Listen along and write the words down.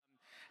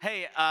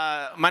Hey,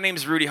 my name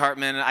is Rudy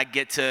Hartman. I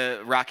get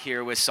to rock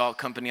here with Salt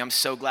Company. I'm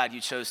so glad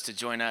you chose to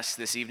join us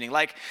this evening.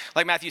 Like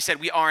Matthew said,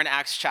 we are in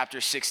Acts chapter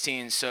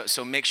 16,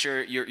 so make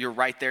sure you're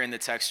right there in the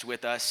text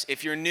with us.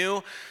 If you're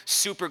new,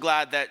 super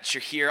glad that you're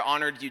here.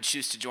 Honored you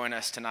choose to join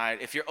us tonight.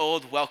 If you're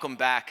old, welcome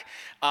back.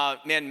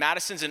 Man,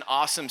 Madison's an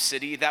awesome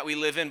city that we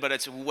live in, but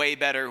it's way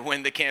better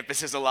when the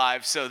campus is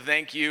alive. So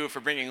thank you for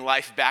bringing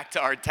life back to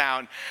our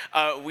town.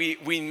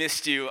 We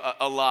missed you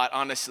a lot,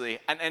 honestly.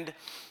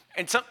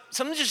 And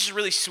something just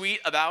really sweet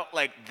about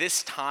like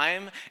this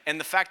time and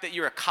the fact that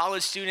you're a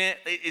college student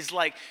is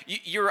like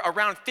you're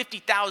around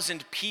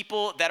 50,000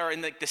 people that are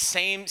in like the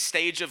same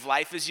stage of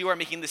life as you are,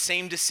 making the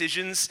same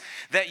decisions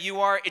that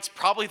you are. It's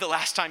probably the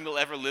last time you'll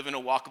ever live in a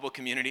walkable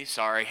community.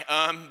 Sorry,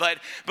 but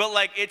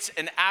like it's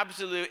an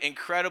absolute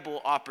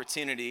incredible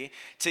opportunity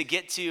to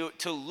get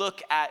to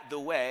look at the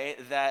way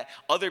that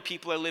other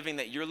people are living,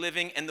 that you're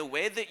living, and the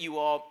way that you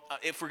all,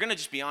 if we're gonna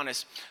just be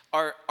honest,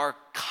 are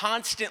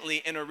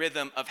constantly in a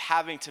rhythm of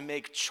having to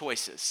make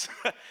choices.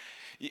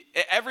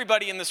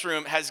 Everybody in this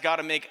room has got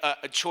to make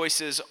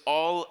choices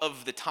all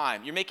of the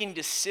time. You're making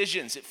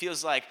decisions, it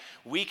feels like,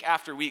 week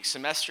after week,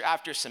 semester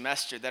after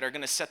semester, that are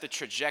going to set the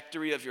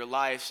trajectory of your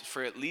life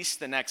for at least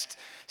the next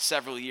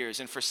several years.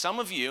 And for some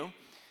of you,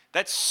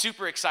 that's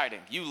super exciting.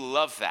 You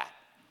love that.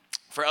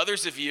 For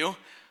others of you,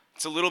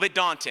 it's a little bit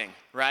daunting,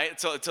 right?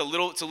 It's a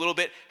little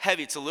bit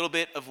heavy. It's a little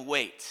bit of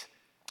weight.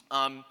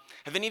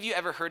 Have any of you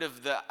ever heard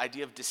of the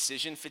idea of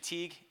decision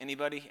fatigue?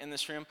 Anybody in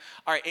this room?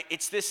 All right,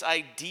 it's this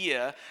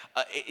idea,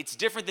 it's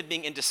different than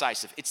being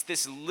indecisive. It's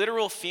this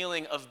literal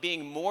feeling of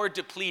being more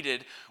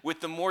depleted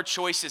with the more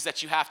choices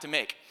that you have to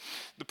make.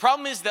 The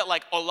problem is that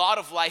like a lot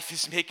of life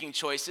is making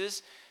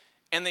choices,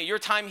 and that your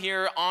time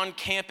here on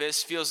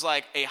campus feels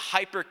like a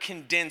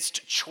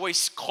hyper-condensed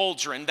choice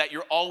cauldron that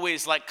you're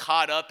always like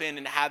caught up in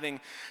and having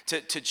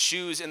to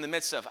choose in the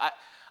midst of.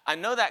 I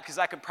know that because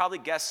I could probably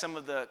guess some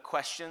of the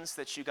questions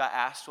that you got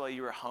asked while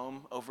you were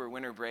home over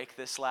winter break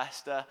these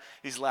last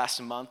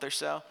month or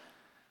so.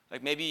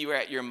 Like maybe you were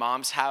at your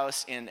mom's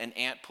house and an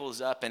aunt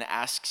pulls up and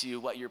asks you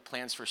what your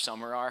plans for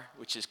summer are,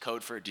 which is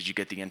code for did you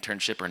get the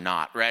internship or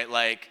not, right?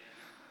 Like,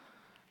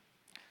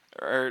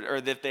 or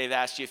that they've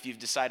asked you if you've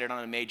decided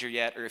on a major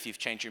yet, or if you've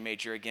changed your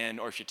major again,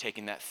 or if you're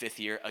taking that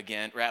fifth year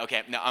again, right?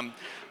 Okay, no,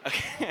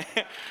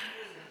 okay.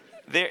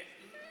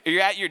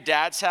 You're at your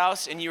dad's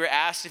house and you were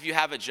asked if you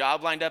have a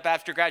job lined up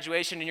after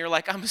graduation and you're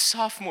like, I'm a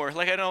sophomore.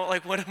 Like, I don't,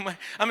 like, what am I?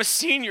 I'm a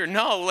senior.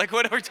 No, like,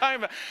 what are we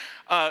talking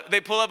about?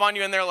 They pull up on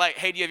you and they're like,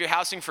 hey, do you have your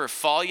housing for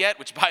fall yet?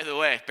 Which, by the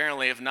way,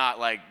 apparently if not,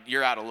 like,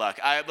 you're out of luck.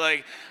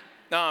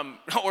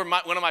 Or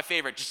one of my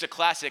favorite, just a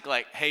classic,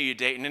 like, hey, you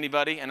dating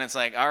anybody? And it's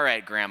like, all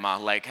right, grandma,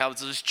 like,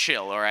 let's just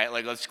chill, all right?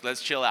 Like,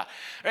 let's chill out.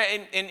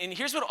 Right? And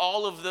here's what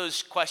all of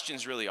those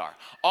questions really are.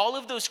 All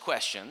of those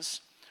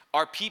questions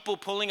are people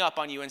pulling up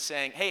on you and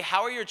saying, hey,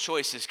 how are your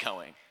choices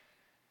going?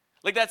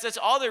 Like that's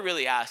all they're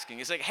really asking.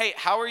 It's like, hey,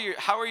 how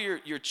are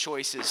your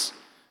choices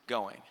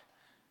going?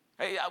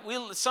 Hey,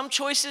 some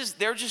choices,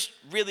 they're just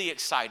really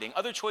exciting.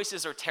 Other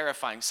choices are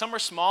terrifying. Some are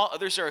small,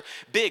 others are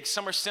big.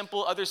 Some are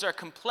simple, others are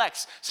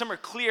complex. Some are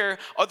clear,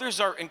 others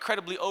are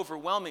incredibly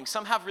overwhelming.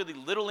 Some have really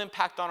little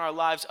impact on our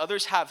lives.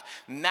 Others have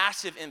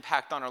massive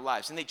impact on our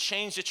lives, and they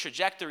change the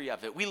trajectory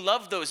of it. We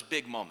love those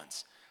big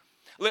moments.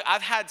 Look,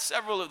 I've had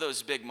several of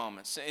those big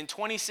moments. In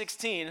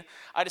 2016,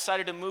 I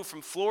decided to move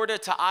from Florida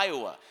to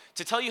Iowa.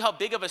 To tell you how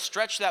big of a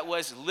stretch that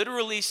was,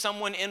 literally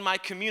someone in my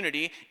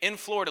community in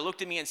Florida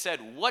looked at me and said,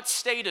 what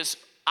state is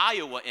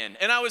Iowa in?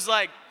 And I was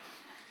like,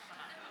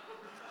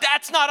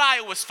 that's not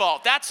Iowa's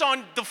fault. That's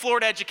on the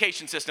Florida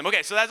education system.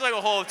 Okay, so that's like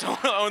a whole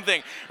own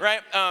thing,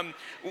 right?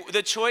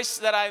 The choice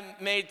that I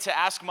made to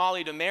ask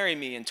Molly to marry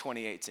me in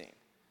 2018.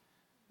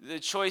 The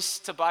choice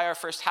to buy our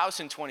first house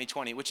in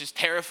 2020, which is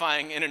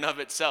terrifying in and of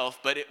itself,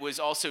 but it was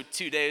also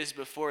 2 days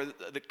before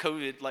the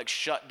COVID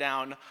shut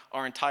down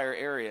our entire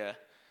area.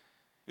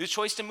 The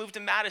choice to move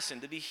to Madison,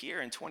 to be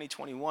here in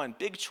 2021.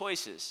 Big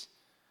choices.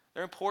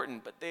 They're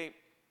important, but they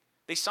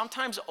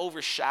sometimes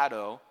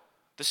overshadow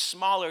the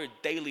smaller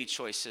daily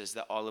choices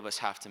that all of us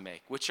have to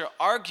make, which are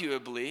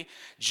arguably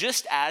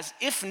just as,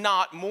 if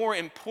not more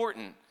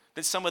important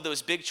than some of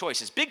those big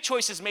choices. Big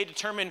choices may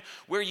determine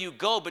where you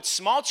go, but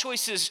small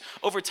choices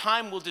over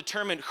time will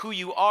determine who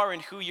you are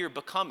and who you're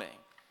becoming.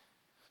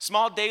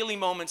 Small daily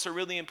moments are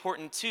really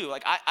important too.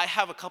 Like I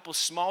have a couple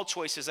small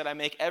choices that I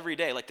make every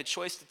day, like the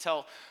choice to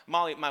tell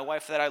Molly, my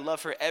wife, that I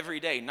love her every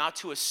day, not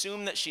to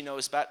assume that she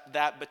knows about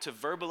that, but to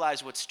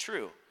verbalize what's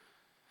true.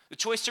 The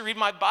choice to read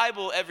my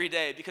Bible every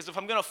day, because if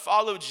I'm going to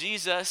follow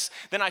Jesus,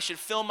 then I should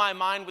fill my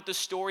mind with the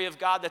story of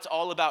God that's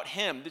all about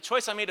him. The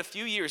choice I made a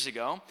few years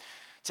ago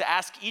to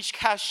ask each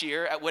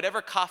cashier at whatever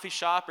coffee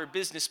shop or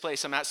business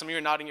place I'm at, some of you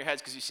are nodding your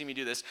heads because you see me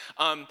do this,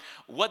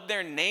 what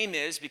their name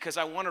is, because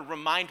I want to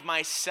remind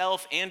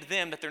myself and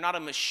them that they're not a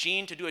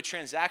machine to do a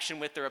transaction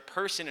with, they're a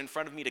person in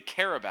front of me to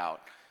care about.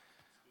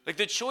 Like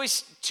the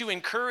choice to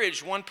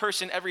encourage one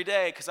person every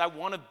day because I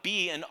want to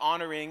be an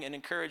honoring and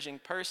encouraging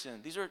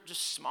person. These are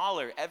just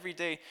smaller,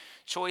 everyday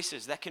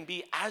choices that can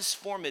be as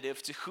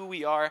formative to who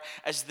we are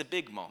as the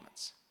big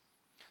moments.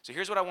 So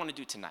here's what I want to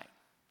do tonight.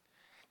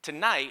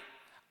 Tonight,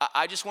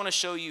 I just want to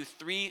show you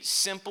 3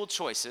 simple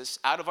choices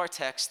out of our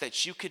text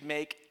that you could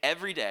make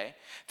every day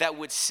that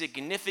would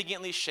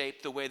significantly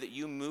shape the way that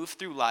you move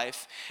through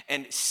life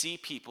and see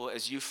people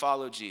as you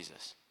follow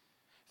Jesus.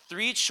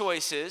 3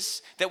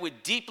 choices that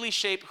would deeply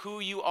shape who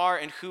you are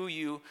and who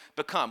you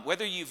become.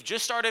 Whether you've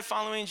just started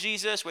following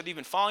Jesus, whether you've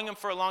been following him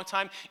for a long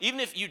time, even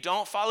if you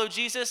don't follow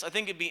Jesus, I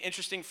think it'd be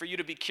interesting for you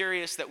to be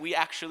curious that we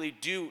actually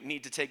do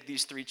need to take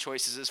these 3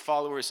 choices as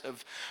followers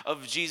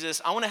of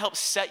Jesus. I want to help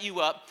set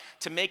you up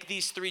to make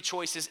these 3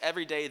 choices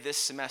every day this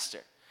semester.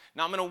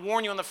 Now, I'm going to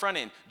warn you on the front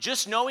end.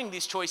 Just knowing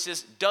these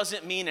choices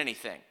doesn't mean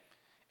anything.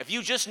 If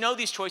you just know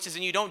these choices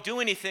and you don't do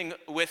anything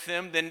with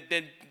them, then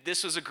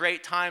this was a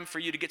great time for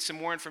you to get some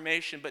more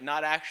information, but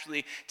not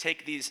actually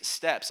take these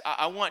steps.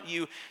 I want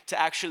you to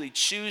actually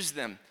choose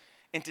them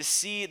and to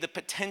see the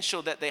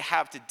potential that they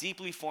have to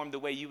deeply form the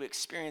way you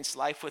experience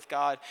life with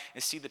God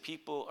and see the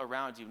people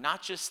around you,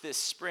 not just this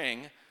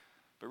spring,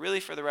 but really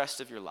for the rest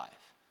of your life.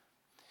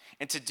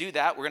 And to do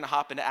that, we're going to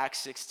hop into Acts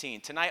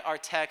 16. Tonight, our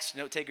text,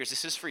 note takers,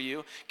 this is for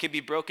you, can be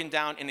broken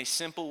down in a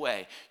simple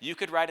way. You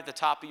could write at the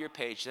top of your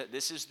page that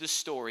this is the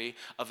story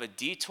of a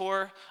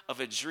detour, of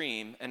a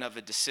dream, and of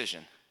a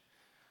decision.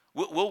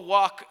 We'll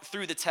walk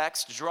through the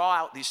text, draw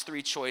out these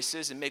 3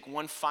 choices, and make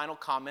one final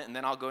comment, and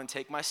then I'll go and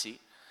take my seat.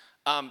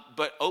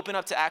 But open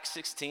up to Acts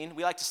 16.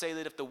 We like to say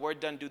that if the word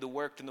doesn't do the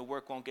work, then the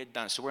work won't get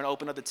done. So we're going to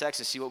open up the text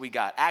and see what we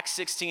got. Acts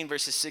 16,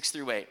 verses 6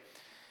 through 8.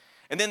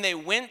 And then they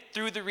went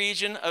through the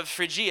region of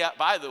Phrygia.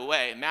 By the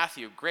way,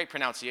 Matthew, great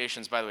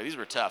pronunciations, by the way. These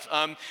were tough.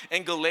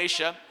 And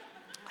Galatia,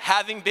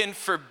 having been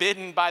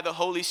forbidden by the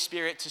Holy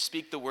Spirit to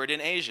speak the word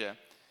in Asia.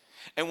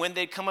 And when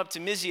they'd come up to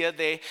Mysia,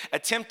 they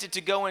attempted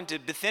to go into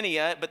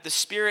Bithynia, but the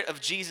Spirit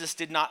of Jesus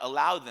did not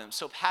allow them.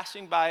 So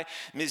passing by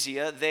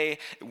Mysia, they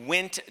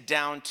went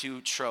down to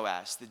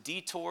Troas. The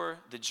detour,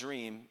 the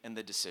dream, and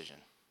the decision.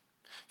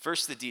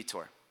 First, the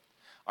detour.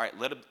 All right, a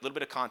little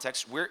bit of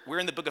context. We're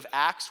in the book of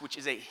Acts, which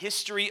is a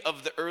history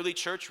of the early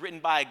church written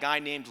by a guy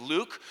named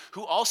Luke,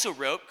 who also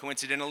wrote,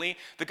 coincidentally,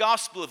 the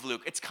Gospel of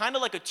Luke. It's kind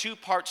of like a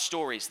 2-part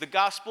story. The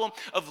Gospel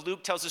of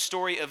Luke tells the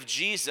story of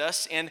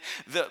Jesus, and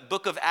the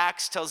book of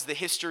Acts tells the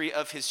history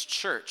of his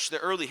church, the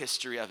early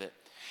history of it.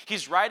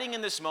 He's writing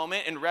in this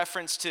moment in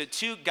reference to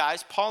 2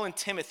 guys, Paul and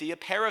Timothy, a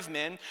pair of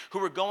men who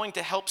were going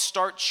to help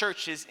start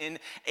churches in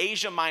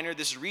Asia Minor,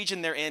 this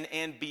region they're in,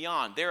 and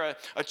beyond. They're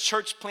a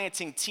church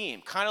planting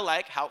team, kind of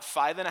like how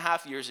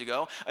 5.5 years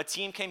ago, a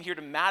team came here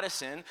to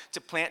Madison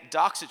to plant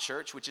Doxa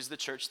Church, which is the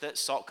church that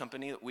Salt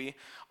Company that we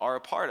are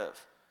a part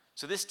of.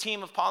 So this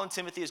team of Paul and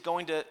Timothy is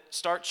going to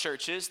start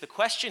churches. The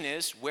question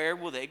is, where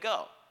will they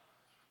go?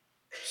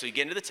 So you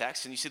get into the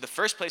text and you see the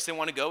first place they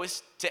want to go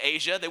is to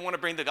Asia. They want to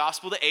bring the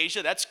gospel to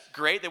Asia. That's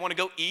great. They want to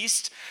go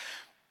east,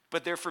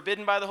 but they're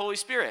forbidden by the Holy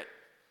Spirit.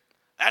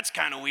 That's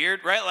kind of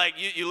weird, right? Like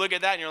you look at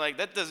that and you're like,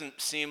 that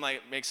doesn't seem like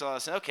it makes a lot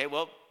of sense. Okay,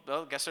 well,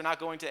 I guess they're not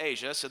going to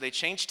Asia. So they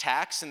change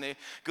tacks and they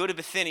go to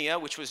Bithynia,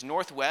 which was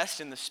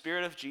northwest, and the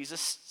Spirit of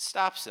Jesus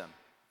stops them.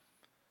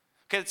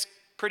 Okay, it's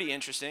pretty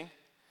interesting.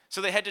 So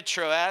they head to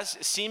Troas,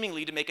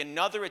 seemingly to make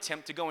another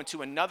attempt to go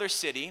into another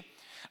city,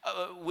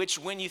 which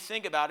when you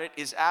think about it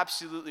is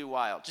absolutely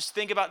wild. Just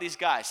think about these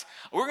guys.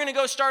 We're going to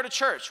go start a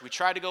church. We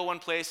tried to go one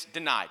place,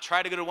 denied.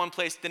 Try to go to one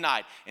place,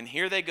 denied. And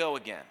here they go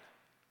again.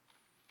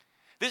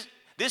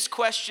 This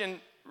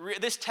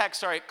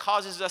text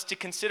causes us to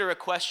consider a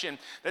question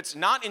that's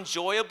not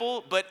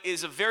enjoyable, but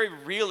is a very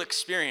real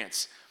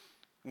experience.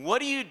 What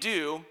do you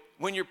do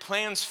when your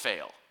plans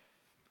fail?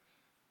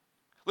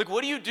 Like,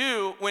 what do you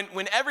do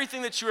when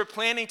everything that you were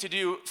planning to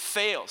do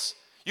fails?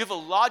 You have a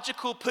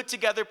logical,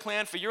 put-together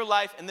plan for your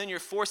life, and then you're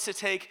forced to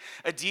take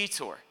a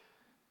detour.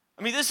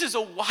 I mean, this is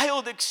a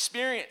wild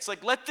experience.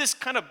 Like, let this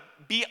kind of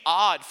be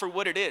odd for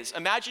what it is.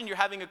 Imagine you're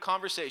having a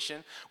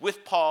conversation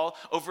with Paul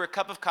over a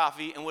cup of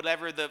coffee and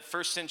whatever the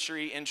first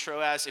century in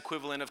Troas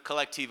equivalent of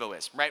collectivo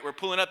is, right? We're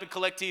pulling up in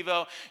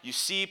collectivo. You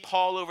see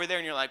Paul over there,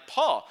 and you're like,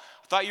 Paul,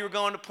 I thought you were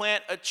going to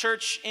plant a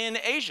church in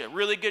Asia.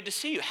 Really good to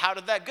see you. How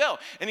did that go?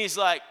 And he's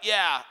like,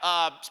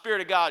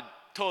 Spirit of God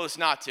told us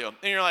not to. And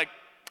you're like,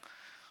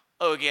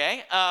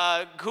 okay,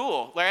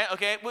 cool, right?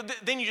 Okay, well,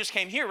 then you just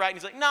came here, right? And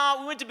he's like, no,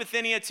 we went to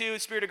Bithynia too. The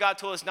Spirit of God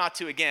told us not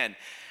to again.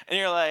 And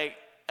you're like,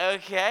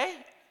 okay.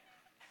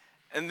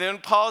 And then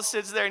Paul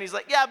sits there and he's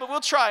like, yeah, but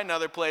we'll try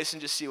another place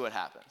and just see what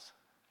happens.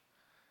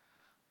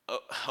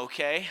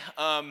 Okay.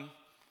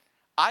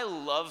 I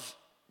love,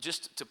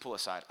 just to pull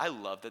aside, I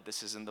love that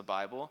this is in the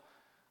Bible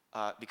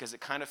because it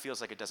kind of feels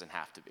like it doesn't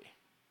have to be,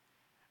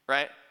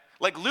 right?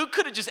 Like Luke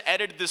could have just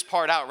edited this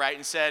part out, right,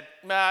 and said,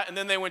 nah, and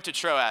then they went to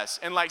Troas,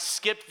 and like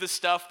skipped the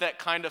stuff that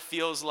kind of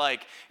feels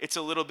like it's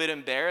a little bit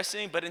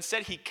embarrassing, but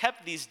instead he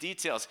kept these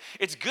details.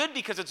 It's good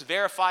because it's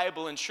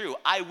verifiable and true.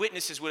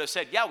 Eyewitnesses would have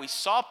said, yeah, we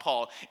saw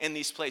Paul in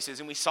these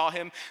places, and we saw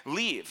him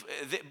leave.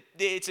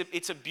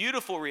 It's a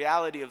beautiful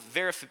reality of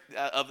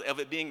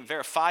it being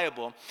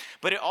verifiable,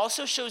 but it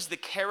also shows the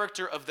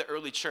character of the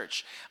early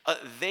church.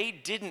 They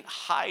didn't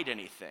hide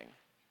anything.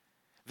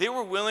 They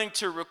were willing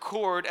to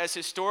record as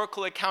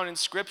historical account in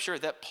Scripture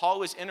that Paul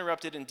was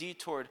interrupted and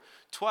detoured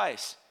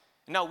twice.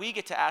 Now we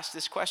get to ask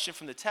this question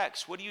from the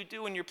text. What do you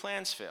do when your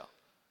plans fail?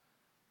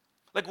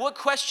 Like, what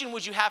question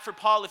would you have for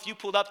Paul if you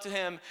pulled up to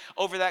him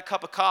over that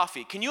cup of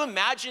coffee? Can you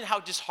imagine how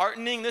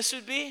disheartening this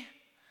would be?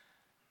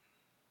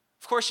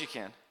 Of course you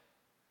can.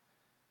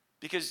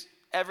 Because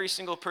every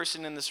single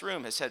person in this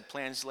room has had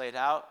plans laid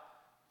out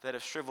that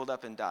have shriveled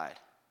up and died.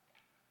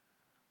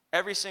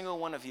 Every single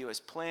one of you has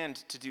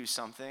planned to do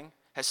something,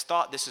 has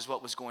thought this is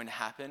what was going to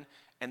happen,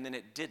 and then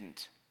it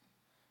didn't.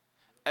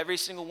 Every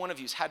single one of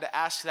you has had to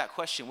ask that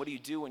question, what do you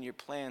do when your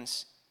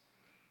plans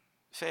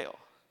fail?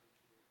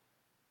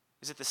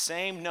 Is it the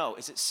same? No.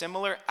 Is it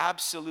similar?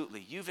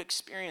 Absolutely. You've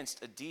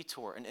experienced a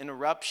detour, an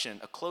interruption,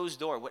 a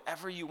closed door,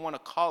 whatever you want to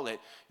call it,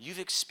 you've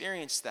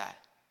experienced that.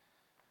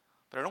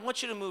 But I don't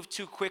want you to move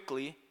too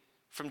quickly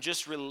from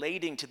just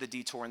relating to the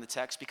detour in the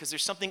text, because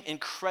there's something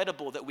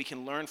incredible that we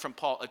can learn from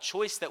Paul, a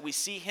choice that we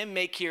see him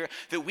make here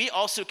that we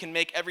also can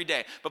make every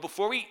day. But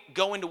before we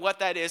go into what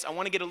that is, I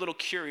want to get a little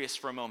curious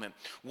for a moment.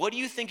 What do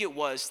you think it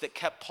was that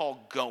kept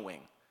Paul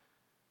going?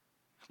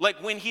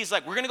 Like when he's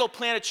like, we're going to go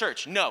plant a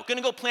church. No. Going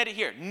to go plant it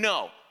here.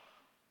 No.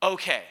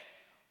 Okay.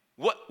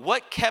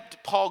 What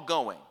kept Paul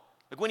going?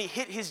 Like when he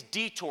hit his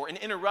detour, an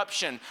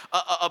interruption,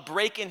 a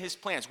break in his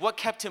plans, what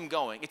kept him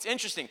going? It's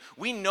interesting.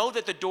 We know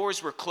that the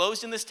doors were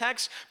closed in this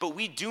text, but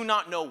we do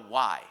not know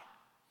why.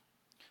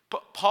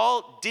 But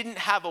Paul didn't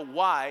have a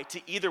why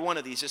to either one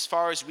of these as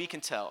far as we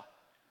can tell.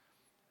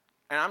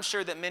 And I'm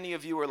sure that many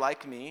of you are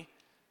like me,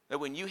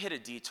 that when you hit a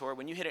detour,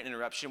 when you hit an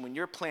interruption, when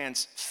your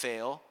plans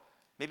fail,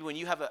 maybe when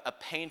you have a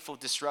painful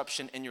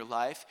disruption in your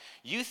life,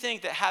 you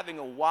think that having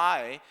a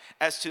why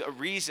as to a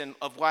reason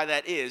of why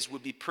that is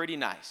would be pretty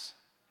nice.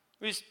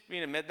 We just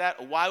admit that.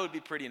 A why would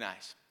be pretty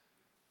nice.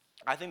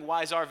 I think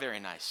whys are very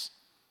nice.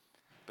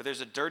 But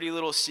there's a dirty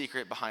little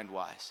secret behind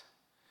whys.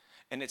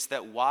 And it's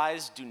that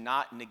whys do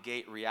not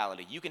negate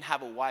reality. You can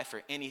have a why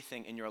for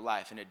anything in your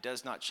life, and it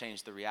does not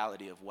change the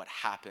reality of what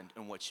happened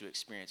and what you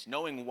experienced.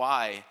 Knowing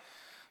why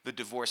the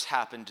divorce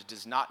happened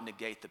does not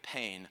negate the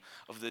pain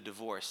of the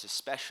divorce,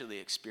 especially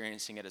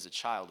experiencing it as a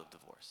child of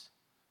divorce.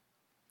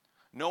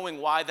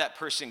 Knowing why that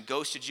person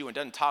ghosted you and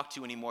doesn't talk to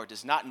you anymore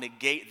does not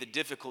negate the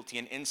difficulty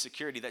and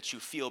insecurity that you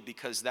feel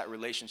because that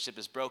relationship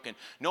is broken.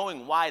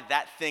 Knowing why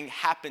that thing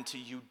happened to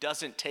you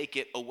doesn't take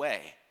it away.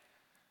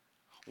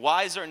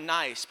 Whys are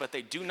nice, but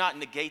they do not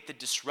negate the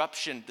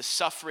disruption, the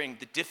suffering,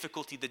 the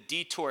difficulty, the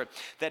detour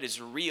that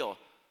is real.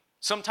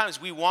 Sometimes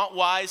we want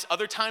whys.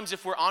 Other times,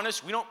 if we're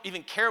honest, we don't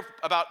even care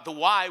about the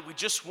why. We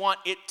just want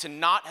it to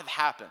not have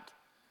happened.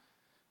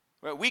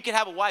 We could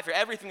have a why for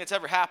everything that's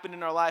ever happened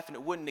in our life, and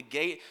it wouldn't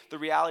negate the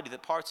reality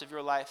that parts of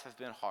your life have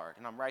been hard.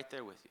 And I'm right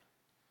there with you.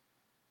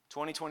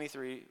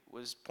 2023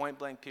 was point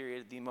blank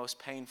period the most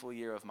painful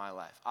year of my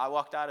life. I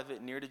walked out of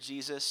it near to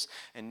Jesus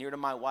and near to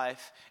my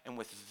wife and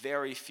with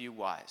very few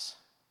whys.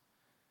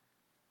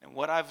 And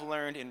what I've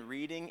learned in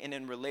reading and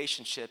in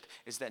relationship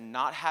is that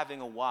not having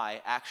a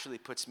why actually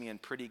puts me in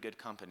pretty good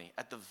company.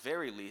 At the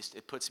very least,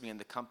 it puts me in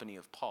the company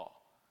of Paul.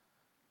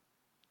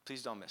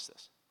 Please don't miss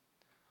this.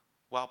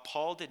 While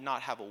Paul did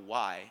not have a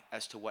why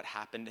as to what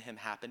happened to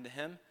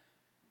him,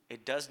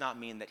 it does not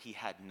mean that he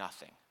had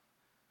nothing.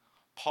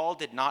 Paul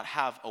did not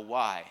have a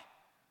why,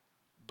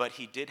 but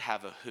he did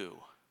have a who.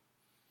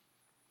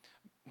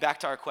 Back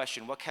to our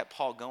question, what kept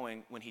Paul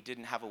going when he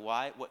didn't have a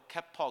why? What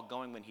kept Paul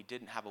going when he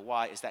didn't have a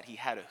why is that he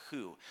had a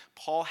who.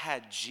 Paul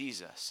had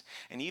Jesus.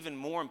 And even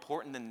more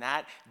important than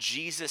that,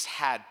 Jesus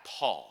had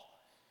Paul.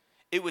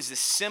 It was a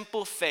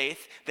simple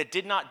faith that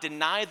did not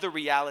deny the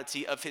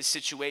reality of his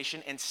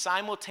situation and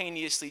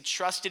simultaneously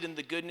trusted in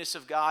the goodness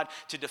of God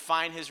to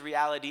define his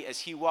reality as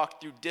he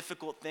walked through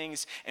difficult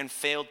things and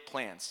failed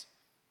plans.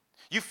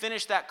 You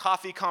finish that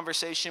coffee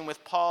conversation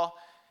with Paul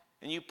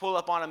and you pull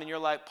up on him and you're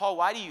like, Paul,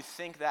 why do you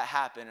think that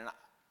happened? And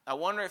I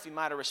wonder if he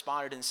might have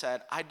responded and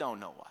said, I don't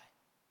know why.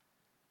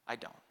 I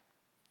don't.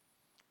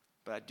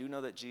 But I do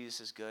know that Jesus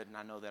is good and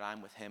I know that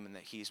I'm with him and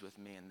that he's with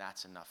me, and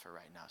that's enough for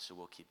right now, so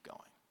we'll keep going.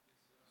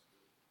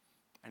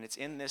 And it's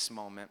in this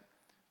moment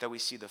that we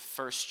see the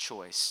first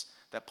choice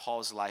that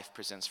Paul's life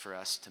presents for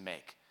us to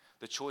make.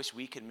 The choice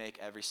we can make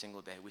every single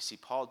day. We see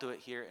Paul do it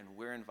here, and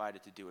we're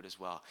invited to do it as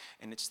well.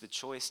 And it's the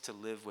choice to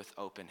live with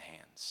open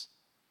hands.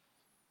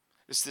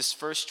 It's this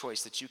first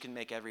choice that you can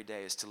make every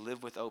day, is to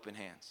live with open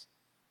hands.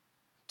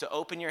 To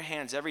open your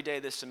hands every day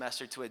this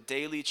semester to a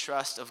daily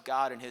trust of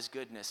God and his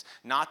goodness.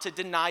 Not to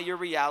deny your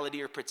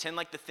reality or pretend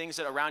like the things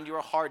that around you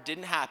are hard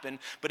didn't happen,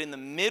 but in the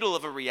middle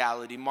of a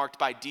reality marked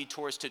by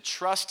detours, to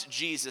trust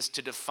Jesus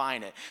to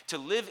define it. To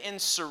live in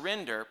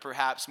surrender,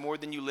 perhaps, more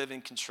than you live in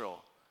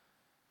control.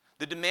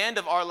 The demand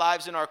of our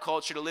lives in our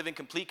culture to live in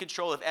complete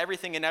control of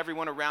everything and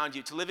everyone around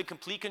you, to live in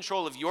complete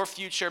control of your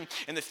future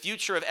and the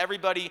future of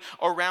everybody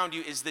around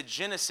you, is the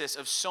genesis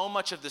of so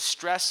much of the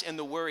stress and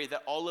the worry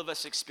that all of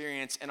us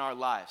experience in our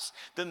lives.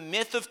 The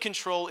myth of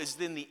control is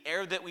in the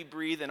air that we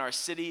breathe in our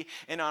city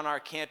and on our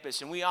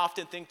campus, and we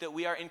often think that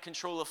we are in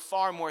control of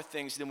far more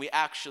things than we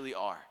actually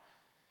are.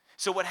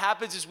 So what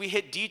happens is we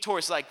hit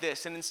detours like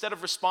this, and instead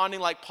of responding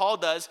like Paul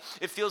does,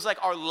 it feels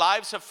like our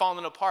lives have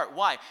fallen apart.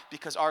 Why?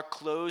 Because our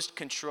closed,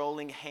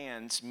 controlling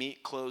hands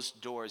meet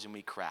closed doors and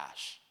we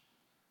crash.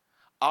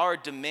 Our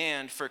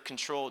demand for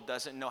control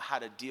doesn't know how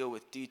to deal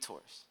with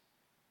detours.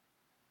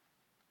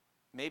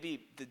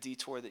 Maybe the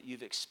detour that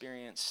you've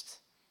experienced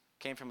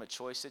came from a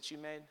choice that you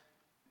made.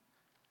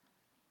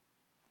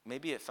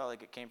 Maybe it felt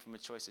like it came from a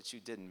choice that you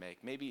didn't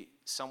make. Maybe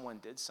someone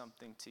did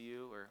something to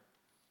you, or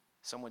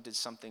someone did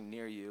something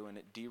near you and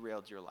it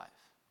derailed your life.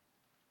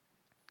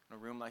 In a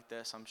room like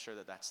this, I'm sure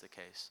that that's the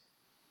case.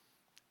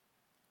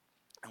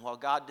 And while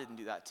God didn't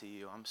do that to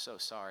you, I'm so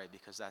sorry,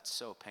 because that's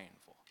so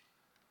painful.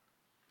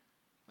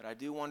 But I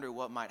do wonder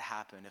what might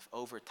happen if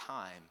over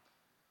time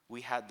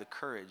we had the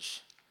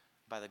courage,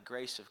 by the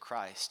grace of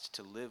Christ,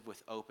 to live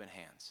with open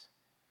hands.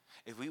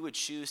 If we would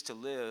choose to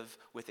live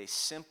with a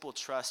simple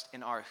trust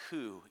in our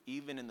who,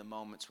 even in the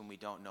moments when we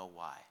don't know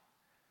why.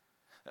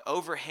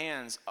 Over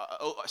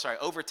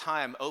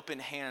time, open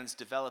hands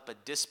develop a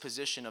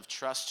disposition of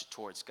trust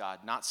towards God,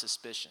 not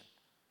suspicion.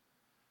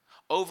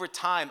 Over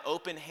time,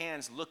 open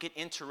hands look at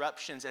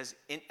interruptions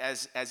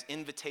as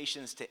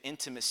invitations to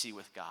intimacy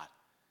with God.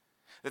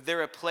 That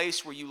they're a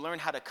place where you learn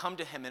how to come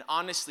to him and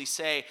honestly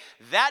say,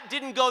 that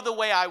didn't go the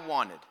way I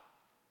wanted,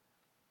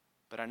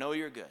 but I know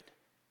you're good,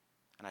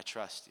 and I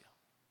trust you.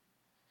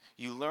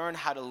 You learn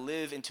how to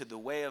live into the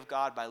way of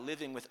God by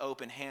living with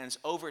open hands.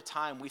 Over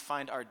time, we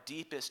find our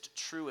deepest,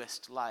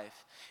 truest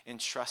life in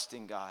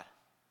trusting God.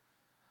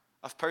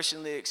 I've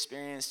personally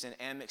experienced and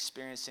am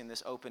experiencing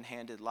this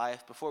open-handed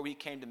life. Before we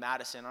came to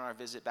Madison on our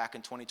visit back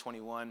in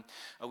 2021,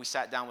 we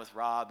sat down with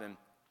Rob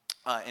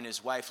and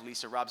his wife,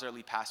 Lisa. Rob's our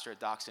lead pastor at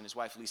Doxon. His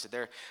wife, Lisa,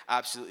 they're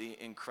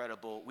absolutely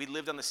incredible. We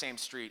lived on the same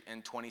street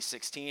in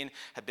 2016,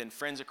 had been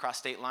friends across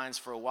state lines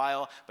for a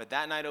while, but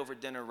that night over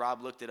dinner,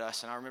 Rob looked at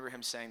us, and I remember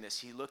him saying this.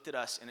 He looked at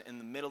us, and in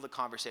the middle of the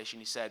conversation,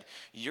 he said,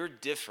 "You're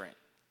different.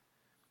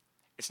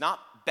 It's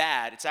not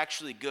bad, it's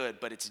actually good,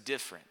 but it's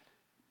different."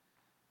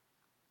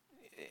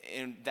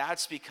 And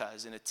that's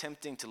because in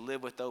attempting to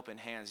live with open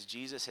hands,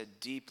 Jesus had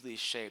deeply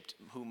shaped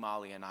who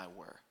Molly and I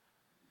were.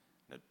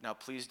 Now,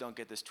 please don't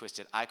get this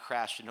twisted. I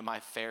crashed into my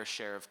fair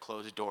share of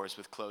closed doors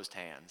with closed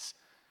hands.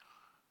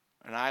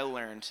 And I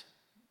learned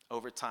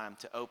over time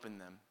to open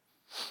them.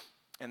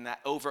 And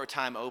that over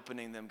time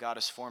opening them, God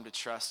has formed a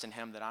trust in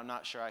him that I'm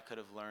not sure I could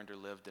have learned or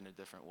lived in a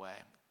different way.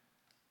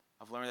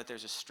 I've learned that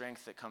there's a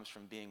strength that comes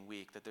from being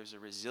weak, that there's a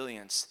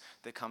resilience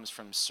that comes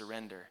from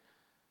surrender.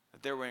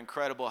 That there were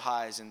incredible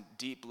highs and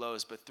deep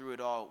lows, but through it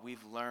all,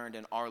 we've learned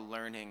and are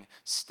learning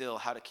still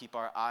how to keep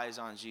our eyes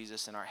on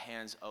Jesus and our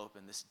hands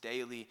open. This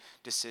daily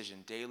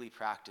decision, daily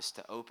practice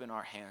to open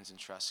our hands and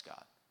trust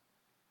God.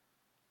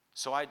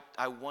 So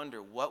I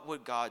wonder, what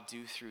would God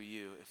do through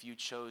you if you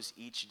chose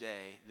each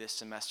day this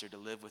semester to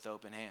live with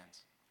open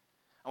hands?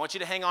 I want you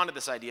to hang on to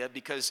this idea,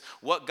 because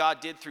what God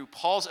did through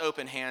Paul's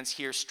open hands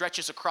here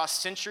stretches across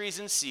centuries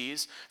and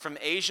seas, from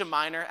Asia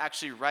Minor,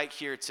 actually right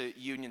here, to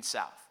Union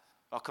South.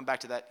 I'll come back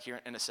to that here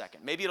in a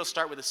second. Maybe it'll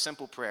start with a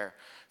simple prayer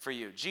for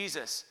you.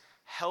 Jesus,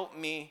 help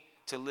me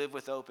to live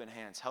with open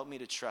hands. Help me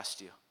to trust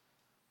you.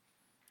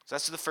 So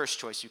that's the first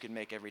choice you can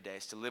make every day,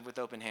 is to live with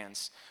open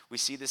hands. We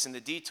see this in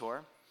the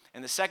detour.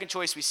 And the second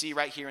choice we see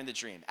right here in the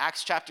dream.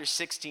 Acts chapter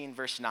 16,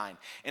 verse 9.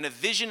 And a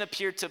vision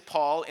appeared to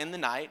Paul in the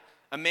night.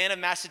 A man of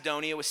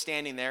Macedonia was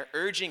standing there,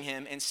 urging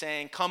him and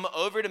saying, "Come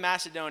over to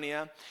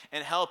Macedonia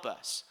and help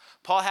us."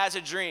 Paul has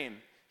a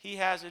dream. He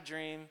has a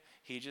dream.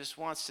 He just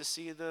wants to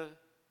see the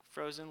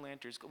frozen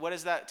lanterns. What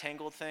is that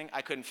Tangled thing?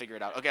 I couldn't figure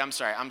it out. Okay, I'm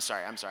sorry.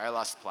 I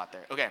lost the plot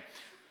there. Okay.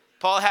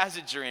 Paul has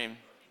a dream.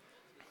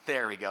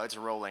 There we go. It's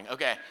rolling.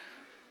 Okay.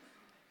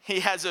 He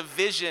has a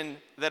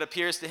vision that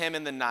appears to him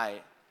in the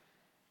night.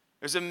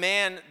 There's a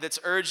man that's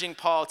urging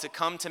Paul to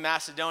come to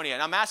Macedonia.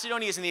 Now,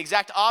 Macedonia is in the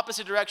exact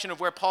opposite direction of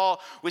where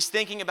Paul was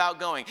thinking about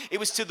going. It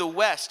was to the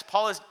west.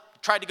 Paul has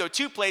tried to go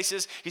two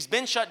places. He's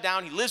been shut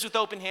down. He lives with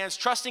open hands,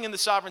 trusting in the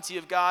sovereignty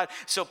of God.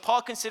 So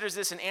Paul considers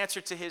this an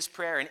answer to his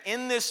prayer. And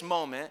in this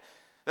moment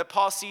that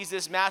Paul sees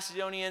this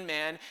Macedonian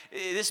man,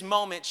 this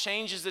moment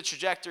changes the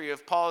trajectory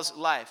of Paul's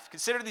life.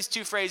 Consider these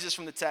two phrases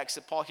from the text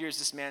that Paul hears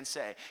this man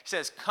say. He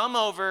says, "Come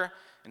over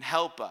and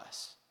help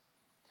us."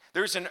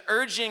 There's an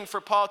urging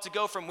for Paul to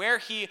go from where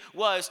he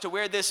was to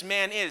where this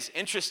man is.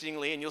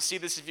 Interestingly, and you'll see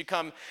this if you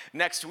come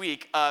next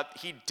week,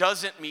 he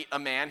doesn't meet a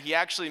man. He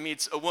actually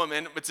meets a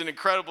woman. It's an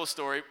incredible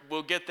story.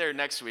 We'll get there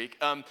next week.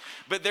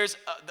 But there's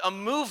a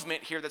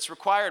movement here that's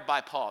required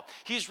by Paul.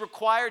 He's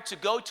required to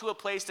go to a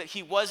place that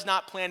he was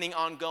not planning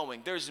on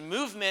going. There's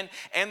movement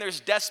and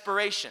there's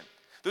desperation.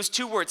 Those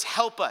two words,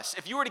 help us.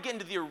 If you were to get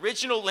into the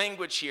original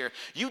language here,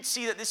 you'd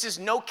see that this is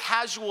no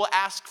casual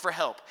ask for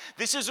help.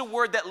 This is a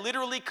word that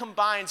literally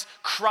combines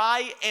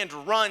cry and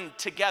run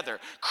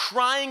together.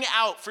 Crying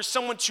out for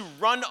someone to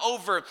run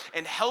over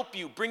and help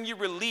you, bring you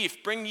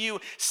relief, bring you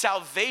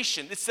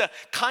salvation. It's the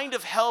kind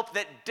of help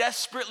that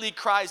desperately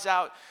cries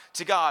out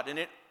to God. And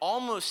it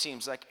almost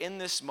seems like in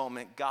this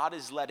moment, God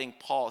is letting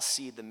Paul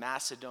see the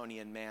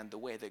Macedonian man the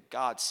way that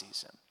God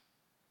sees him.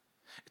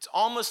 It's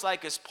almost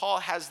like as Paul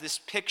has this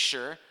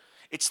picture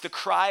It's the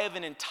cry of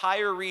an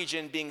entire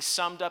region being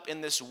summed up in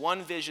this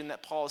one vision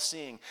that Paul's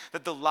seeing,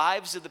 that the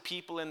lives of the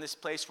people in this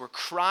place were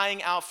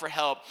crying out for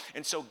help,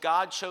 and so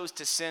God chose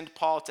to send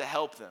Paul to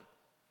help them.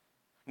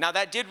 Now,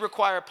 that did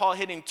require Paul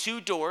hitting 2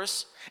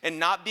 doors and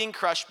not being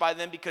crushed by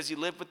them because he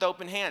lived with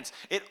open hands.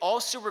 It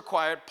also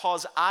required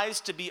Paul's eyes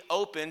to be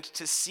opened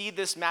to see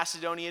this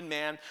Macedonian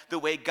man the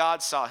way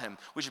God saw him,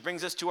 which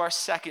brings us to our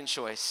second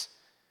choice,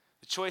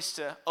 the choice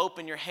to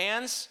open your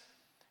hands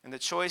and the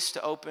choice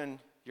to open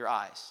your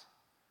eyes.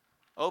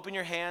 Open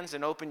your hands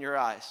and open your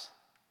eyes.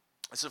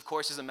 This, of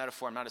course, is a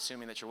metaphor. I'm not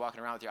assuming that you're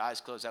walking around with your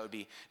eyes closed. That would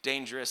be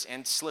dangerous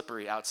and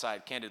slippery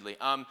outside, candidly.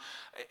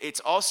 It's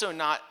also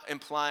not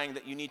implying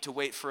that you need to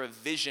wait for a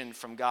vision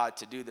from God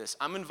to do this.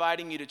 I'm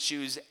inviting you to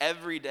choose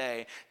every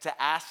day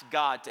to ask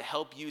God to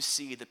help you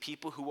see the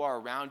people who are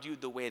around you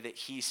the way that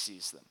he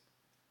sees them.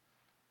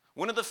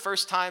 One of the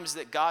first times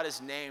that God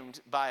is named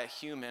by a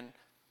human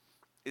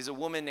is a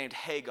woman named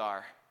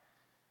Hagar.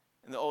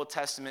 In the Old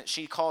Testament,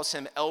 she calls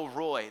him El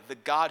Roi, the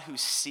God who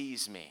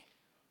sees me.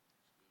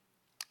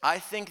 I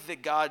think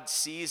that God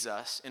sees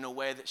us in a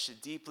way that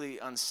should deeply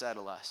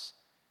unsettle us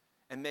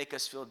and make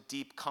us feel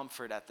deep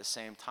comfort at the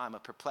same time, a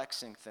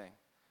perplexing thing.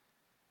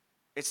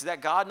 It's that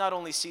God not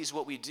only sees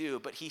what we do,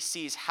 but he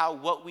sees how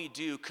what we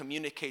do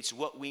communicates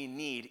what we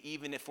need,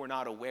 even if we're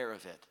not aware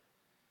of it.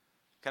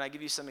 Can I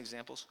give you some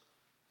examples?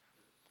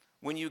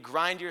 When you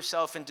grind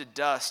yourself into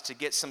dust to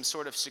get some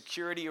sort of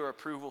security or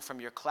approval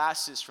from your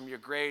classes, from your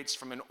grades,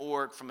 from an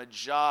org, from a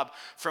job,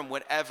 from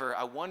whatever,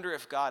 I wonder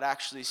if God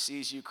actually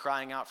sees you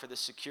crying out for the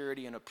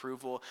security and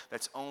approval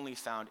that's only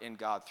found in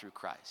God through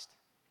Christ.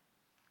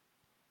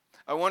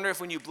 I wonder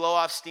if when you blow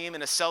off steam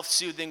in a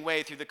self-soothing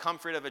way through the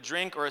comfort of a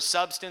drink or a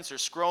substance or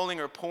scrolling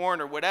or porn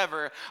or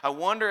whatever, I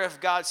wonder if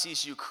God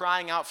sees you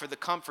crying out for the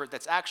comfort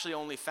that's actually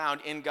only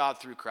found in God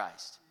through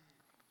Christ.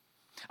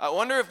 I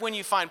wonder if when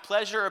you find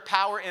pleasure or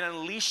power in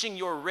unleashing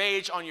your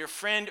rage on your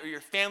friend or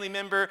your family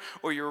member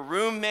or your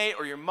roommate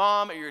or your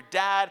mom or your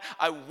dad,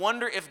 I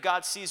wonder if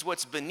God sees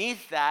what's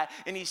beneath that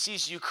and he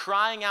sees you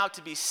crying out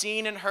to be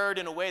seen and heard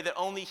in a way that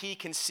only he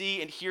can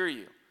see and hear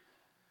you.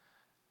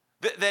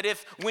 That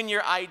if when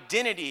your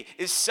identity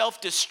is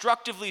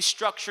self-destructively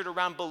structured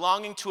around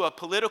belonging to a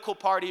political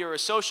party or a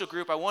social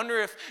group, I wonder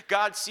if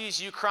God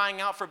sees you crying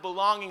out for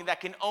belonging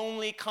that can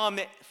only come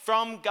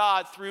from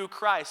God through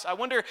Christ. I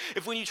wonder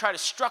if when you try to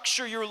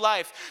structure your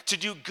life to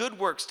do good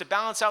works, to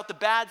balance out the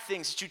bad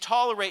things that you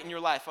tolerate in your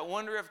life, I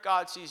wonder if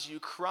God sees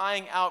you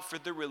crying out for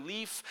the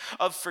relief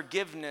of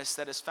forgiveness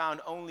that is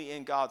found only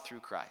in God through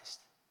Christ.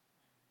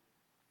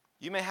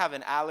 You may have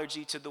an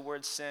allergy to the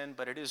word sin,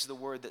 but it is the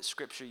word that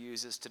Scripture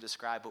uses to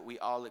describe what we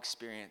all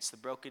experience, the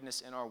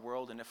brokenness in our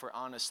world, and if we're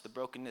honest, the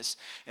brokenness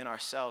in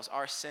ourselves.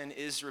 Our sin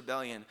is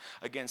rebellion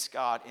against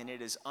God, and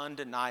it is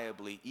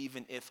undeniably,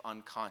 even if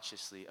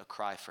unconsciously, a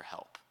cry for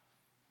help.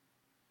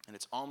 And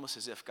it's almost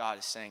as if God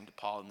is saying to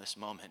Paul in this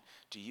moment,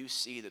 do you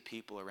see the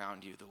people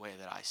around you the way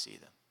that I see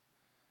them?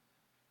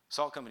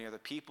 Salt Company, are the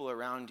people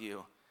around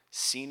you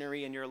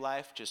scenery in your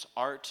life, just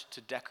art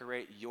to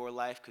decorate your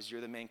life because you're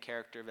the main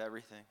character of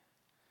everything?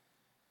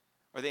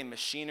 Are they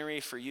machinery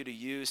for you to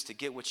use to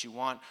get what you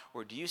want?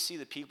 Or do you see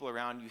the people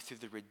around you through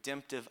the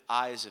redemptive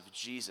eyes of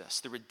Jesus,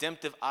 the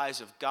redemptive eyes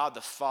of God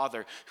the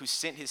Father, who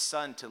sent his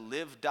Son to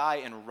live, die,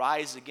 and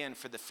rise again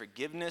for the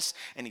forgiveness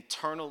and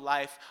eternal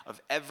life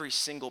of every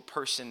single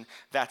person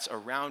that's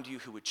around you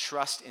who would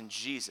trust in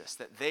Jesus,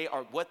 that they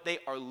are what they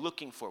are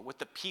looking for, what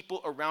the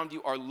people around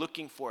you are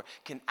looking for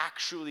can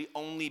actually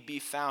only be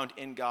found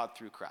in God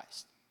through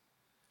Christ.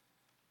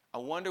 I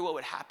wonder what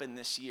would happen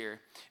this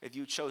year if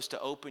you chose to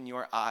open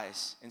your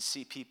eyes and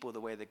see people the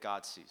way that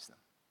God sees them.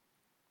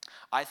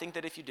 I think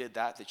that if you did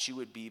that you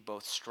would be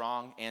both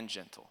strong and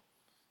gentle.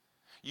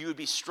 You would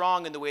be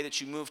strong in the way that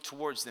you move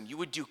towards them. You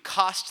would do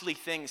costly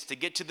things to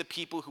get to the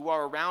people who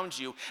are around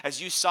you as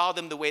you saw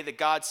them the way that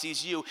God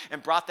sees you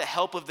and brought the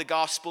help of the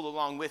gospel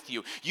along with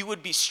you. You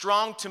would be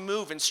strong to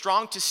move and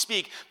strong to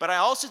speak, but I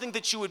also think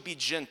that you would be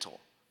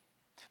gentle.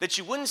 That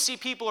you wouldn't see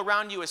people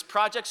around you as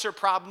projects or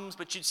problems,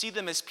 but you'd see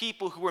them as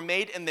people who were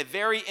made in the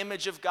very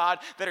image of God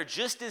that are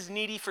just as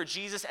needy for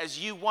Jesus as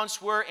you once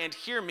were, and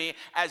hear me,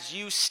 as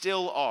you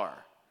still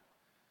are.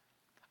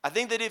 I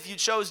think that if you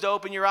chose to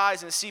open your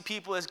eyes and see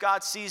people as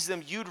God sees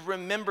them, you'd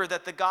remember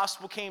that the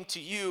gospel came to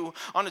you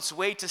on its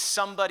way to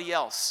somebody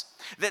else.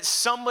 That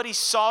somebody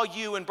saw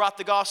you and brought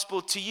the gospel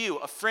to you,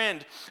 a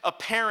friend, a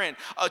parent,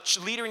 a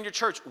leader in your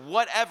church,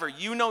 whatever.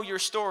 You know your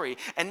story,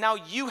 and now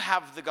you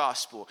have the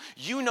gospel.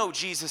 You know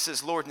Jesus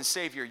as Lord and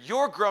Savior.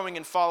 You're growing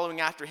and following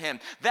after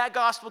him. That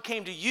gospel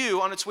came to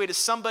you on its way to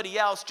somebody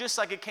else, just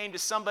like it came to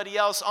somebody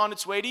else on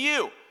its way to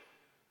you.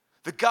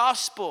 The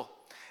gospel,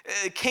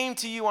 it came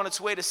to you on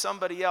its way to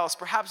somebody else.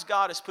 Perhaps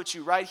God has put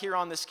you right here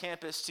on this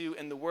campus to,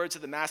 in the words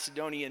of the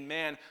Macedonian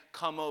man,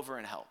 come over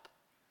and help.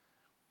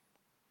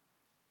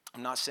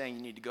 I'm not saying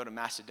you need to go to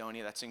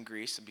Macedonia. That's in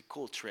Greece. It'd be a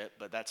cool trip,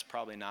 but that's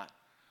probably not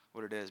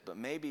what it is. But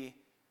maybe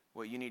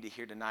what you need to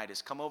hear tonight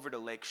is come over to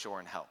Lakeshore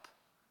and help.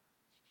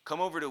 Come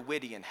over to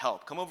Whitty and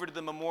help. Come over to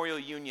the Memorial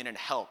Union and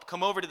help.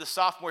 Come over to the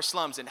sophomore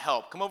slums and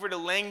help. Come over to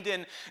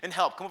Langdon and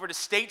help. Come over to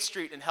State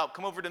Street and help.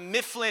 Come over to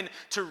Mifflin,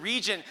 to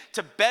Regent,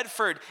 to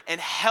Bedford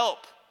and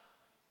help.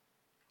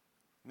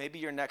 Maybe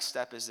your next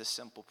step is this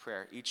simple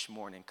prayer each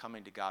morning,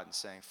 coming to God and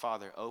saying,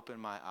 Father, open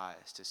my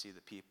eyes to see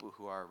the people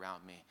who are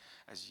around me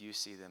as you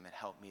see them and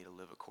help me to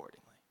live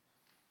accordingly.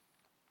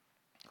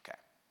 Okay,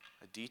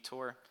 a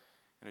detour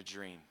and a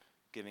dream,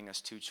 giving us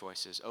two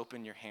choices.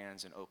 Open your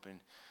hands and open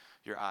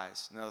your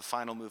eyes. Now the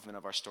final movement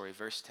of our story,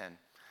 verse 10,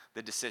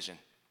 the decision.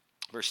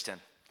 Verse 10.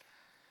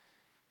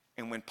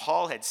 And when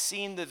Paul had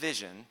seen the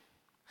vision,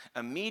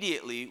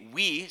 immediately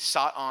we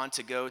sought on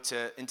to go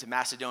into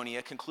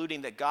Macedonia,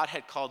 concluding that God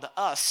had called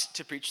us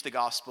to preach the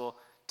gospel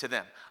to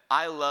them.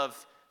 I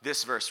love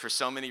this verse for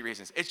so many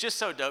reasons. It's just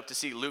so dope to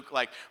see Luke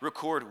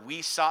record,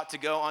 we sought to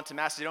go onto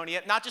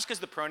Macedonia, not just because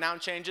the pronoun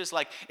changes,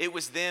 it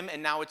was them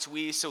and now it's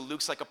we, so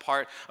Luke's a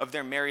part of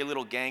their merry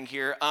little gang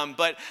here,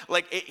 but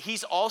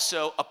he's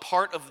also a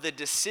part of the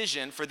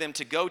decision for them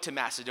to go to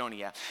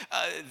Macedonia.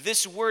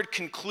 This word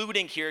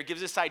concluding here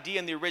gives this idea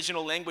in the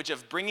original language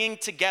of bringing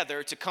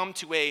together to come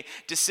to a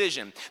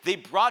decision. They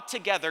brought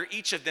together,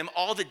 each of them,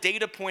 all the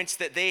data points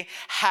that they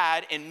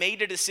had and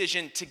made a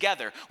decision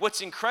together.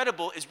 What's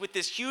incredible is with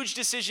this huge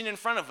decision in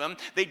front of them,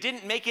 they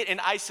didn't make it in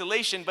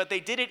isolation, but they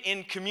did it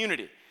in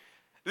community.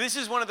 This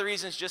is one of the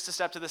reasons, just to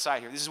step to the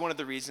side here, this is one of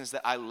the reasons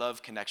that I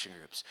love connection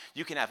groups.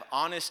 You can have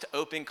honest,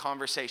 open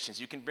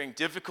conversations. You can bring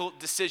difficult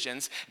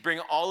decisions, bring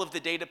all of the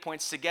data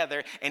points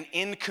together, and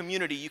in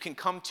community, you can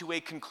come to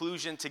a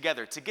conclusion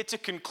together. To get to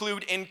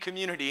conclude in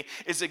community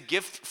is a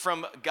gift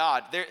from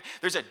God.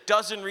 There's a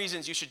dozen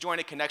reasons you should join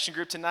a connection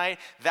group tonight.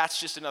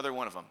 That's just another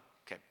one of them.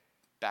 Okay,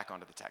 back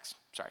onto the text.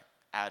 Sorry,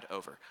 add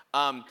over.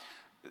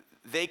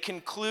 They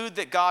conclude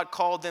that God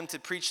called them to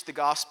preach the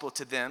gospel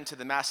to them, to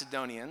the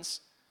Macedonians,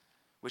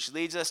 which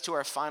leads us to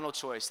our final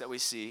choice that we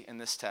see in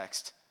this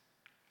text.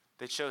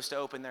 They chose to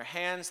open their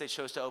hands, they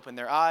chose to open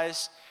their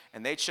eyes,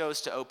 and they chose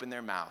to open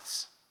their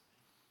mouths.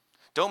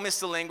 Don't miss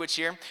the language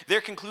here.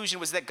 Their conclusion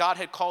was that God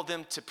had called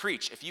them to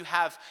preach. If you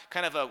have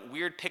kind of a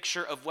weird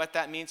picture of what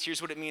that means,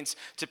 here's what it means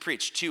to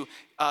preach.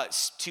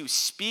 To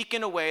speak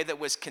in a way that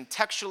was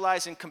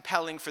contextualized and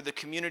compelling for the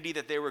community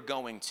that they were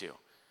going to.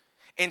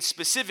 And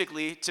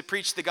specifically, to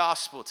preach the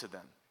gospel to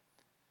them.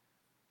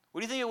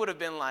 What do you think it would have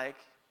been like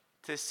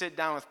to sit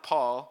down with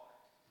Paul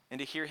and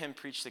to hear him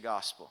preach the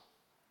gospel?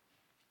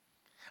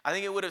 I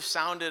think it would have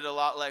sounded a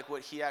lot like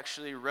what he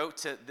actually wrote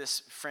to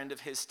this friend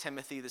of his,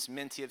 Timothy, this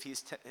mentee of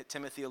his,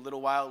 Timothy, a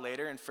little while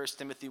later in 1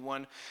 Timothy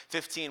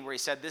 1:15, where he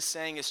said, this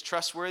saying is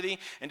trustworthy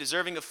and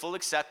deserving of full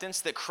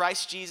acceptance, that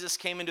Christ Jesus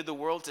came into the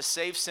world to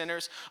save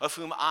sinners, of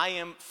whom I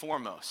am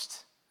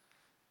foremost.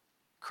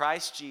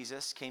 Christ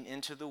Jesus came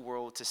into the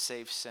world to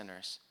save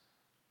sinners,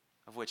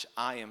 of which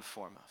I am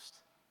foremost.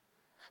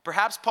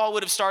 Perhaps Paul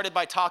would have started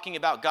by talking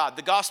about God.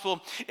 The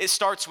gospel, it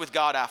starts with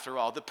God after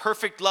all. The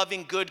perfect,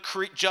 loving, good,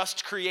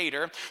 just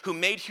creator who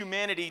made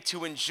humanity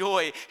to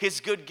enjoy his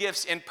good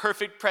gifts and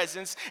perfect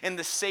presence in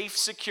the safe,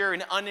 secure,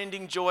 and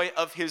unending joy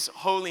of his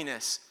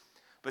holiness.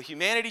 But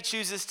humanity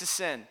chooses to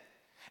sin.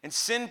 And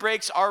sin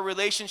breaks our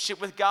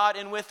relationship with God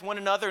and with one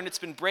another, and it's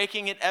been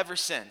breaking it ever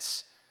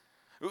since.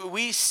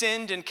 We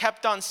sinned and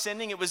kept on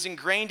sinning. It was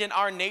ingrained in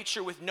our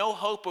nature with no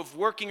hope of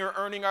working or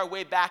earning our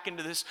way back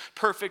into this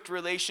perfect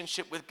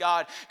relationship with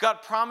God.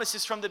 God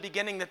promises from the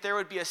beginning that there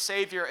would be a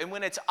Savior, and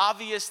when it's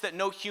obvious that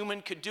no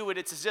human could do it,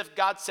 it's as if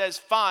God says,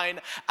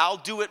 fine, I'll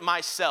do it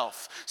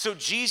myself. So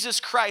Jesus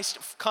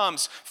Christ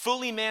comes,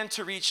 fully man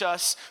to reach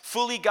us,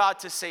 fully God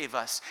to save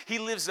us. He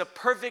lives a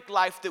perfect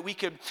life that we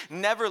could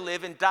never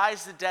live and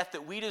dies the death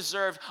that we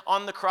deserve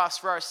on the cross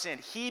for our sin.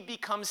 He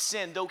becomes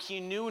sin, though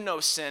he knew no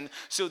sin,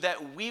 so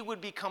that we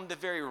would become the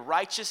very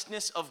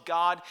righteousness of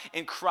God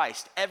in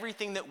Christ.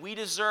 Everything that we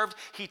deserved,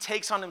 he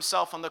takes on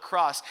himself on the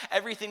cross.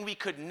 Everything we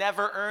could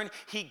never earn,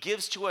 he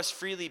gives to us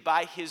freely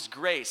by his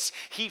grace.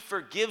 He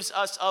forgives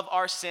us of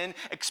our sin,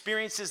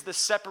 experiences the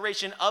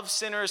separation of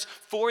sinners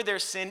for their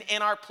sin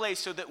in our place,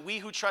 so that we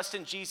who trust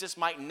in Jesus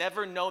might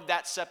never know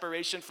that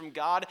separation from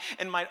God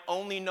and might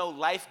only know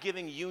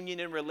life-giving union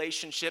and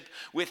relationship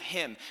with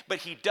him. But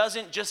he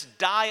doesn't just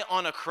die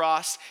on a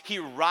cross, he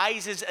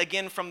rises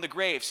again from the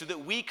grave, so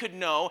that we could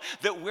know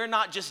that we're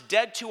not just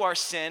dead to our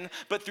sin,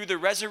 but through the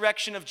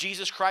resurrection of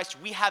Jesus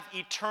Christ, we have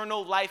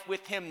eternal life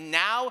with him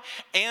now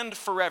and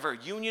forever.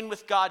 Union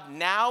with God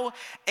now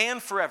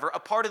and forever. A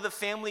part of the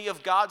family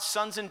of God,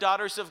 sons and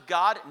daughters of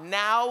God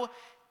now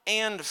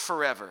and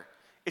forever.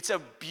 It's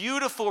a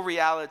beautiful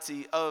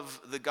reality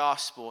of the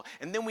gospel.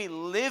 And then we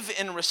live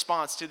in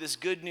response to this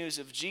good news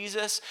of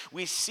Jesus.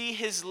 We see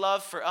his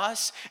love for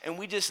us and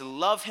we just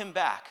love him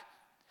back.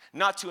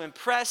 Not to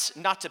impress,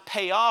 not to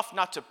pay off,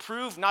 not to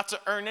prove, not to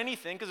earn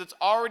anything, because it's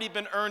already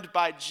been earned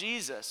by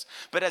Jesus.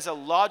 But as a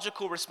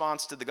logical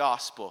response to the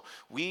gospel,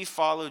 we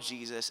follow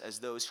Jesus as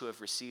those who have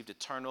received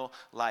eternal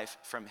life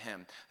from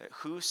him. That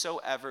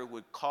whosoever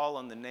would call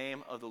on the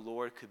name of the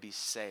Lord could be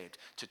saved.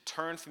 To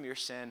turn from your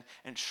sin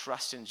and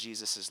trust in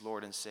Jesus as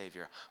Lord and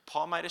Savior.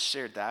 Paul might have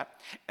shared that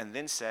and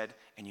then said,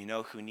 and you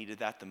know who needed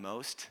that the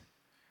most?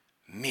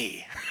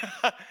 Me.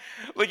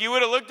 Like you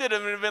would have looked at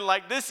him and been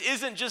like, this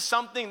isn't just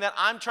something that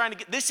I'm trying to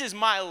get. This is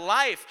my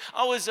life.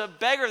 I was a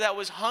beggar that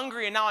was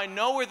hungry and now I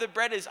know where the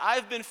bread is.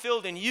 I've been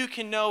filled and you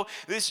can know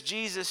this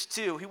Jesus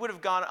too. He would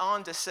have gone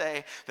on to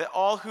say that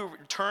all who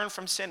turn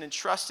from sin and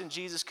trust in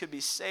Jesus could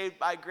be saved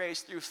by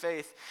grace through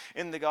faith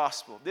in the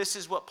gospel. This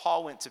is what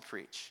Paul went to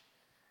preach.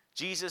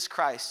 Jesus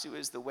Christ, who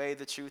is the way,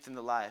 the truth, and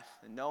the life.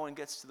 And no one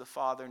gets to the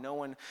Father. No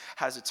one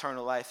has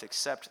eternal life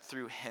except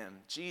through him.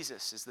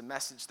 Jesus is the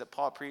message that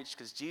Paul preached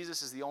because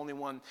Jesus is the only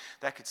one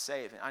that could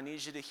save. And I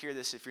need you to hear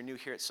this if you're new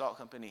here at Salt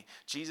Company.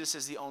 Jesus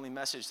is the only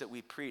message that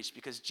we preach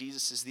because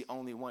Jesus is the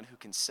only one who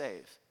can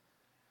save.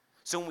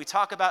 So when we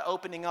talk about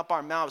opening up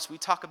our mouths, we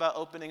talk about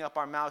opening up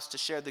our mouths to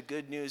share the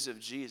good news of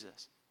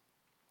Jesus.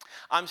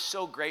 I'm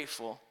so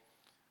grateful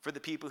for the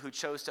people who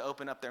chose to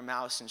open up their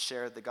mouths and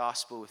share the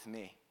gospel with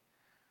me.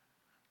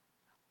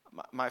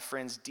 My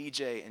friends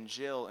DJ and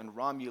Jill and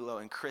Romulo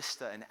and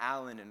Krista and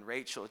Alan and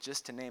Rachel,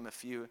 just to name a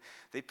few,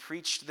 they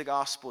preached the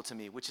gospel to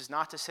me, which is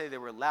not to say they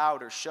were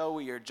loud or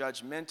showy or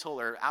judgmental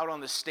or out on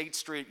the state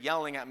street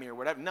yelling at me or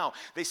whatever. No,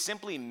 they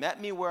simply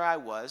met me where I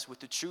was with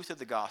the truth of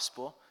the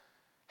gospel,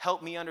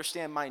 helped me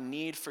understand my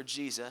need for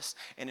Jesus,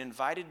 and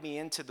invited me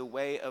into the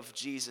way of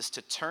Jesus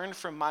to turn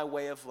from my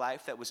way of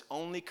life that was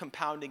only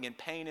compounding in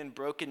pain and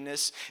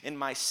brokenness in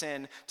my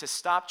sin, to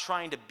stop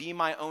trying to be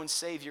my own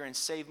Savior and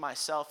save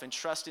myself and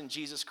trust in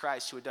Jesus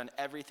Christ, who had done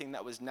everything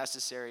that was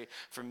necessary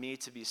for me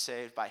to be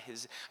saved by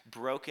his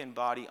broken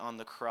body on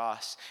the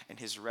cross and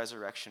his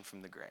resurrection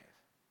from the grave.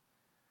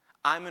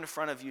 I'm in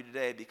front of you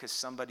today because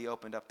somebody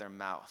opened up their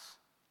mouth.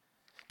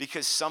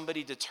 Because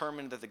somebody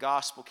determined that the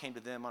gospel came to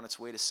them on its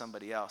way to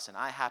somebody else, and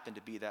I happen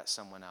to be that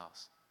someone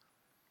else.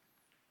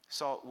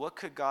 So what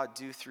could God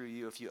do through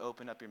you if you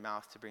open up your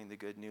mouth to bring the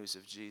good news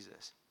of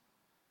Jesus?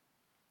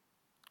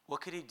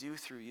 What could he do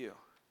through you?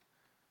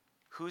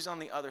 Who's on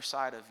the other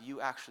side of you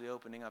actually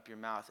opening up your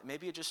mouth?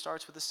 Maybe it just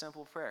starts with a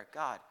simple prayer.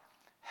 God,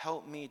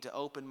 help me to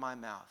open my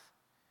mouth.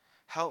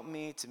 Help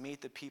me to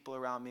meet the people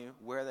around me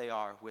where they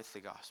are with the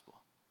gospel.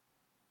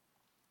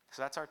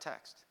 So that's our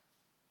text.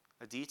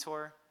 A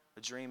detour, a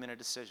dream, and a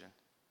decision.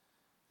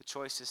 The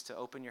choice is to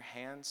open your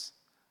hands,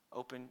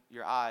 open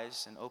your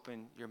eyes, and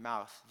open your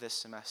mouth this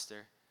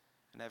semester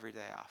and every day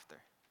after.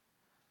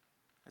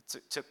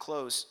 To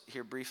close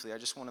here briefly, I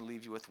just want to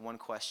leave you with one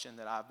question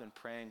that I've been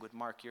praying would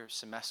mark your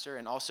semester,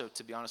 and also,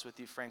 to be honest with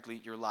you,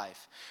 frankly, your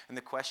life. And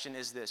the question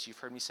is this. You've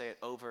heard me say it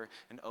over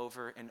and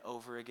over and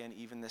over again,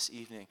 even this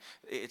evening.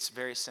 It's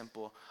very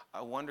simple.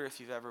 I wonder if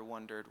you've ever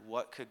wondered,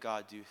 what could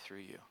God do through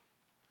you?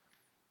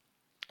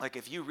 Like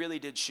if you really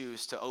did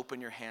choose to open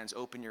your hands,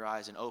 open your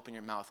eyes, and open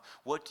your mouth,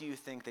 what do you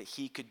think that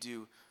he could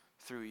do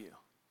through you?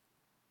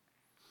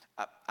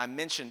 I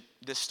mentioned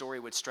this story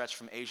would stretch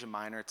from Asia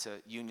Minor to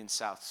Union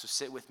South, so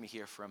sit with me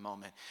here for a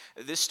moment.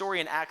 This story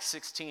in Acts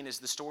 16 is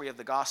the story of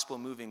the gospel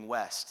moving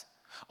west.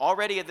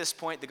 Already at this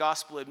point, the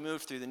gospel had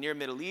moved through the near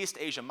Middle East,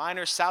 Asia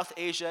Minor, South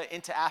Asia,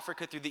 into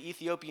Africa through the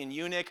Ethiopian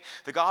eunuch.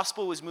 The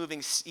gospel was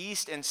moving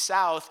east and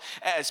south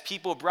as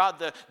people brought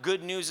the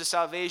good news of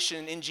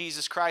salvation in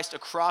Jesus Christ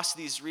across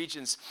these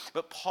regions.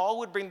 But Paul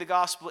would bring the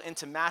gospel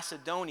into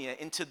Macedonia,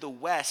 into the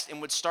west, and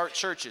would start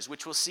churches,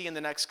 which we'll see in the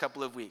next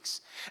couple of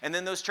weeks. And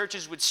then those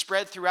churches would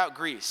spread throughout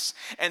Greece.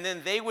 And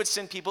then they would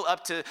send people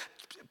up to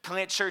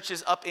plant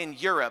churches up in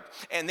Europe,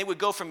 and they would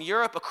go from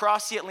Europe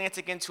across the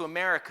Atlantic into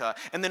America,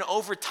 and then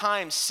over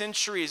time,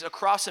 centuries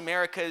across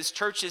America, as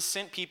churches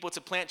sent people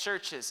to plant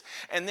churches.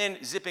 And then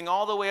zipping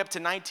all the way up to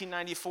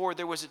 1994,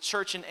 there was a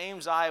church in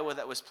Ames, Iowa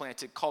that was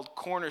planted called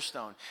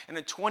Cornerstone. And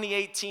in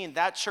 2018,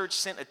 that church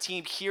sent a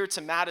team here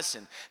to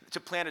Madison to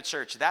plant a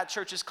church. That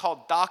church is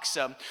called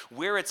Doxa,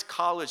 where it's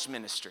college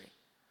ministry.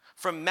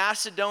 From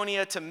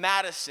Macedonia to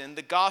Madison,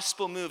 the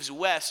gospel moves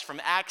west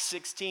from Acts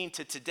 16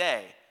 to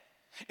today.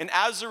 And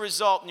as a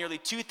result, nearly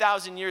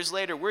 2,000 years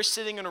later, we're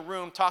sitting in a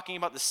room talking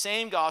about the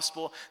same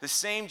gospel, the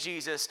same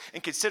Jesus,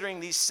 and considering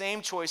these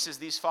same choices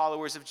these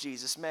followers of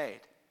Jesus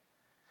made.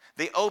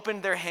 They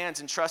opened their hands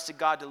and trusted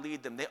God to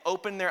lead them. They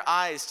opened their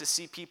eyes to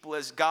see people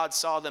as God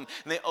saw them.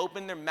 And they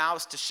opened their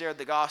mouths to share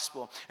the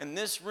gospel. And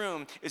this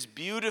room is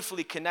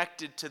beautifully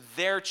connected to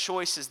their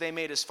choices they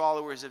made as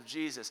followers of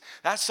Jesus.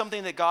 That's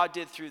something that God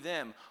did through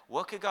them.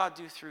 What could God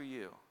do through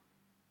you?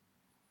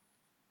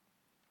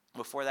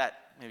 Before that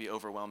maybe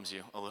overwhelms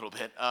you a little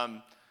bit,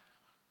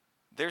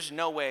 there's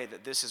no way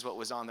that this is what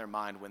was on their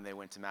mind when they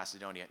went to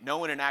Macedonia. No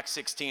one in Acts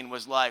 16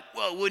 was like,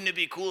 well, wouldn't it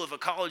be cool if a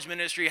college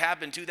ministry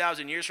happened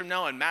 2,000 years from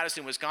now in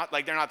Madison, Wisconsin?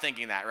 Like, they're not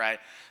thinking that, right?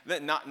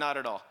 Not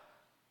at all.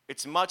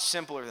 It's much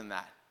simpler than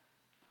that.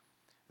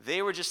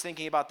 They were just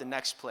thinking about the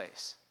next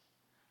place,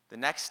 the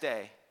next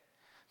day,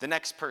 the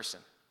next person,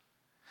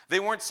 They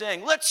weren't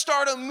saying, let's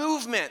start a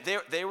movement.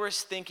 They were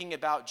thinking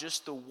about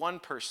just the one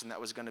person that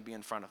was going to be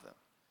in front of them.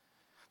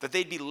 That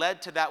they'd be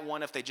led to that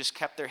one if they just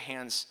kept their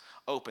hands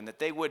open. That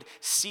they would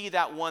see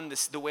that one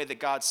the way that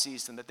God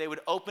sees them. That they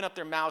would open up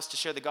their mouths to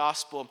share the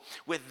gospel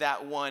with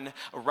that one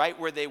right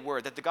where they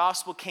were. That the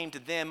gospel came to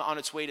them on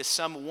its way to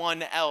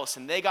someone else.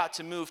 And they got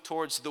to move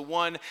towards the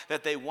one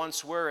that they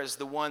once were as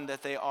the one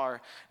that they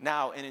are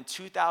now. And in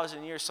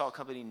 2,000 years, Salt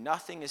Company,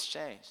 nothing has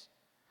changed.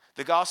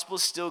 The gospel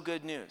is still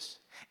good news.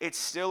 It's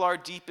still our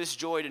deepest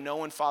joy to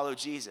know and follow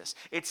Jesus.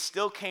 It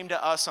still came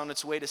to us on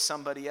its way to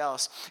somebody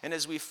else. And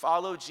as we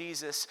follow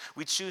Jesus,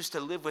 we choose to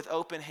live with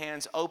open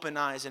hands, open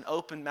eyes, and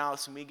open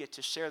mouths, and we get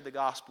to share the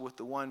gospel with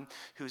the one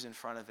who's in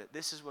front of it.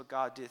 This is what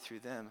God did through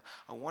them.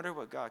 I wonder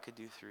what God could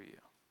do through you.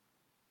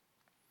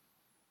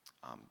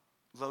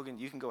 Logan,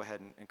 you can go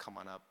ahead and come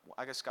on up.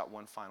 I just got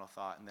one final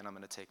thought, and then I'm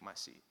going to take my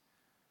seat.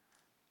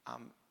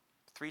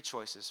 3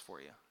 choices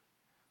for you.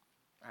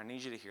 I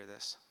need you to hear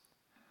this.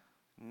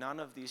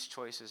 None of these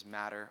choices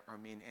matter or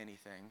mean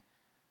anything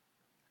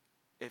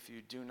if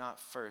you do not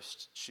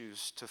first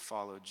choose to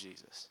follow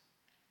Jesus.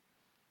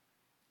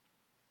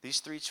 These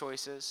 3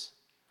 choices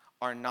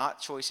are not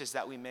choices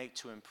that we make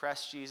to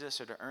impress Jesus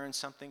or to earn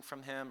something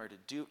from him or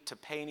to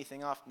pay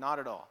anything off. Not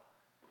at all.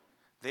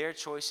 They are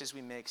choices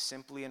we make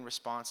simply in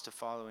response to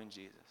following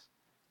Jesus.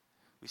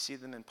 We see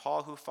them in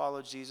Paul, who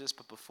followed Jesus,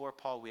 but before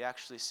Paul, we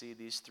actually see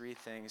these 3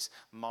 things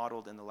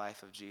modeled in the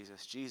life of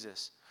Jesus.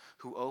 Jesus,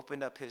 who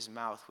opened up his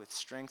mouth with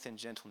strength and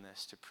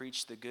gentleness to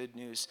preach the good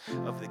news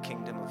of the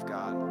kingdom of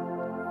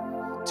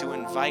God, to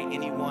invite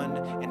anyone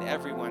and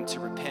everyone to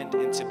repent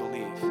and to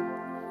believe.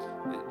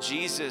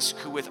 Jesus,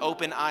 who with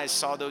open eyes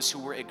saw those who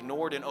were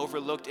ignored and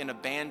overlooked and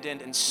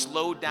abandoned and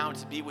slowed down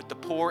to be with the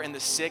poor and the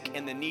sick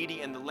and the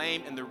needy and the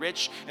lame and the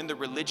rich and the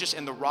religious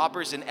and the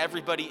robbers and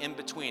everybody in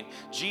between.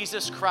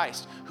 Jesus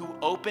Christ, who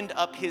opened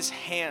up his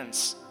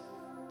hands,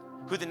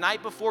 who the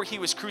night before he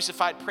was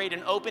crucified prayed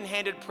an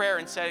open-handed prayer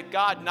and said,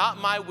 God, not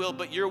my will,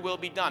 but your will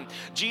be done.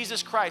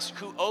 Jesus Christ,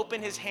 who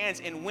opened his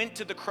hands and went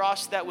to the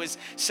cross that was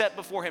set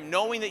before him,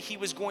 knowing that he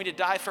was going to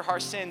die for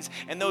our sins,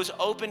 and those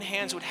open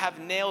hands would have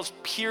nails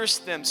pierce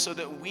them so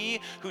that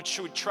we who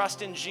would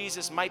trust in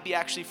Jesus might be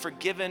actually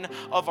forgiven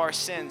of our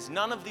sins.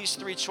 None of these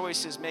 3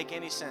 choices make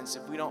any sense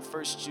if we don't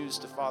first choose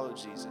to follow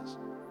Jesus.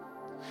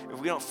 If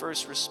we don't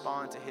first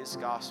respond to his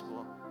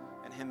gospel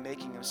and him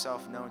making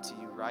himself known to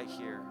you right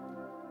here,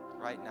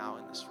 right now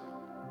in this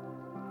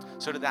room.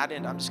 So to that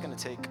end, I'm just going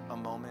to take a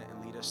moment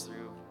and lead us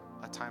through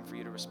a time for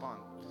you to respond.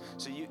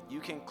 So you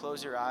can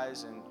close your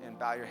eyes and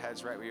bow your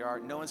heads right where you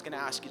are. No one's going to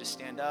ask you to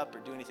stand up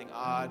or do anything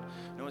odd.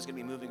 No one's going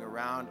to be moving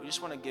around. We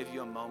just want to give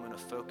you a moment of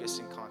focus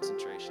and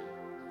concentration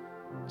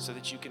so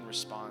that you can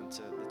respond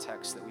to the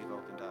text that we've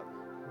opened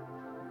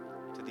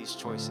up, to these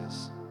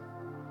choices,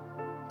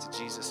 to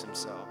Jesus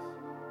himself.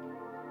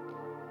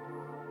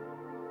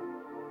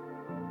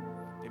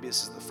 Maybe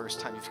this is the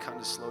first time you've come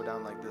to slow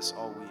down like this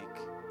all week.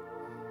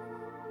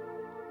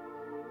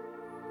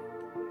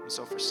 And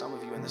so for some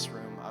of you in this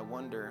room, I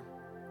wonder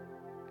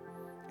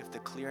if the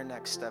clear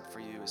next step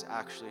for you is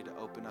actually to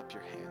open up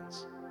your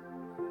hands.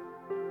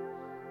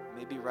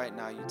 Maybe right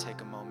now you take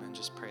a moment and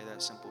just pray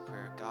that simple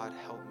prayer. God,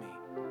 help me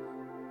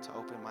to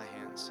open my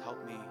hands.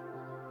 Help me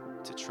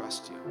to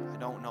trust you. I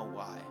don't know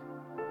why.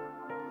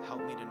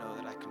 Help me to know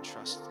that I can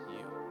trust you.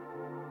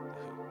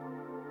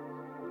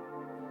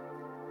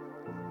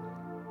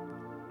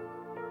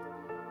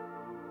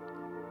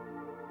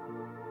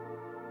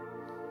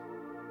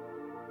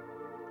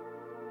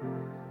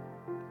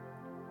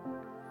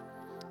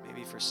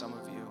 Maybe for some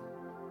of you,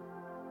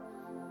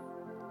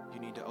 you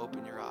need to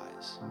open your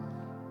eyes.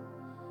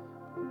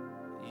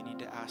 You need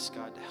to ask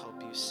God to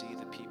help you see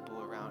the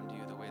people around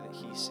you the way that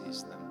he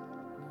sees them.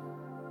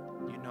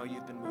 You know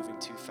you've been moving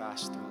too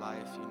fast through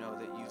life. You know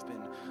that you've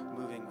been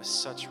moving with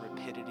such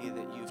rapidity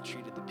that you've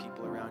treated the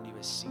people around you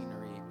as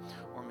scenery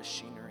or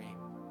machinery.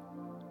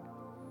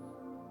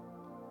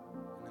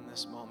 And in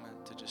this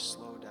moment, to just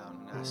slow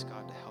down and ask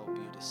God to help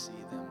you to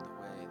see them the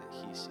way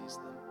that he sees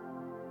them.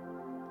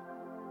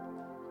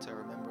 To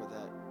remember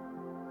that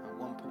at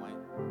one point,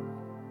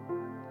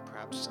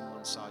 perhaps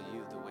someone saw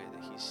you the way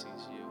that he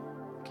sees you,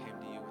 came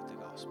to you with the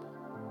gospel.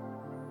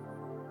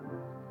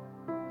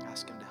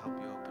 Ask him to help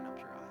you open up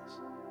your eyes.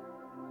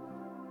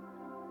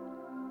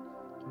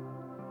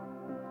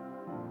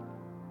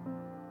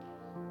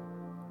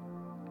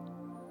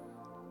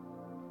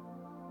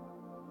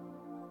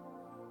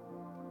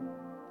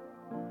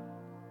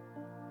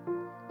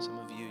 Some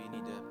of you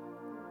need to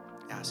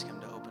ask him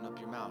to open up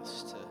your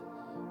mouths to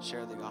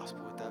share the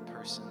gospel with that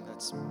person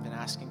that's been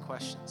asking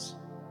questions,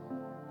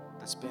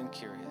 that's been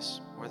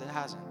curious, or that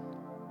hasn't.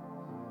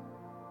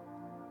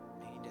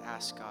 You need to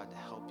ask God to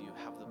help you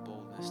have the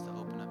boldness to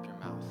open up your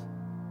mouth,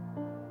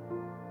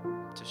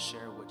 to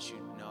share what you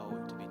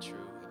know to be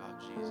true about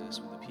Jesus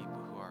with the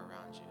people who are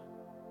around you.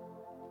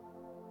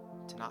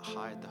 To not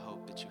hide the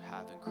hope that you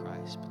have in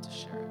Christ, but to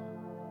share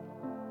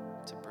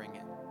it, to bring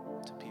it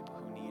to people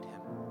who need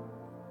him,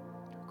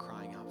 who are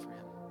crying out for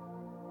him.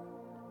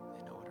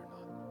 They know it or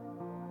not.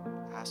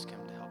 Ask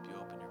him to help you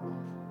open your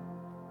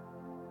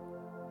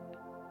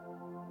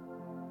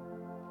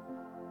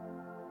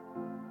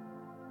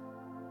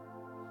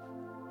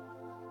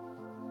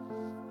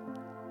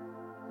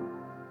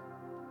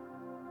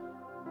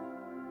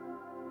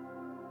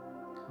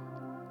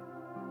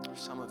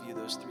some of you,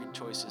 those three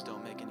choices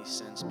don't make any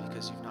sense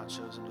because you've not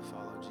chosen to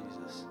follow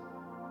Jesus.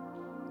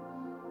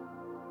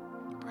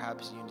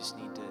 Perhaps you just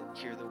need to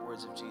hear the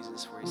words of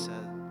Jesus where he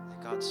said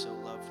that God so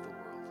loved the world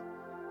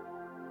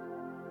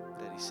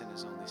that he sent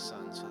his only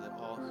son so that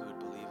all who would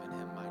believe in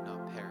him might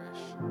not perish,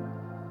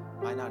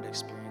 might not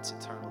experience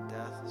eternal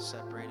death,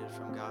 separated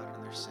from God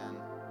in their sin,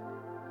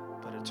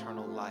 but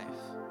eternal life.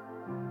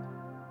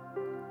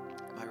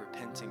 By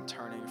repenting,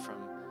 turning from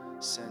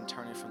sin,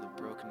 turning from the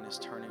brokenness,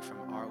 turning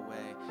from our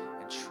way,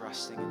 and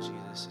trusting in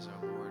Jesus as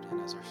our Lord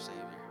and as our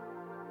Savior.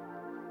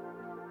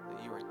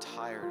 That you are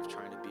tired of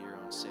trying to be your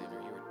own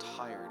Savior. You are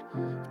tired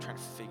of trying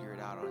to figure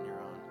it out on your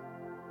own.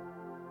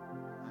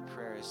 My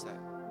prayer is that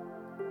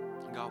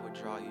God would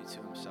draw you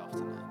to himself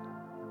tonight.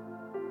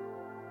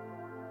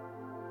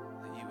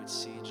 That you would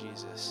see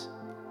Jesus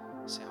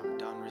say, I'm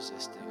done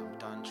resisting. I'm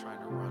done trying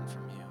to run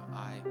from you.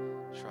 I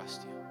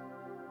trust you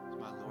as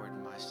my Lord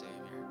and my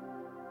Savior.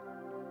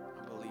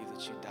 I believe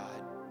that you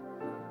died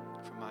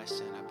for my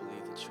sin. I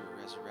believe that you were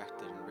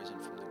resurrected and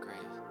risen from the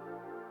grave.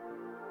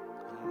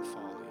 I want to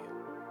follow you.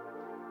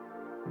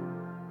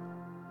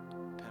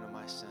 Repent of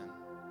my sin.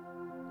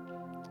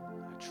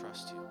 I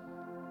trust you.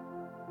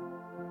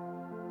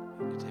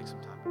 You need to take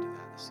some time to do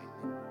that this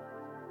evening.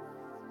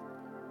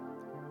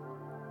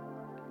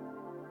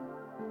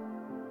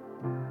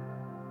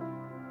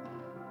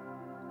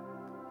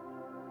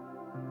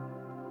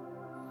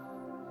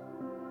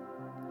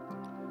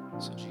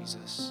 So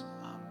Jesus,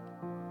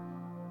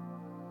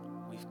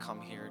 we've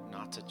come here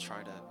not to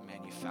try to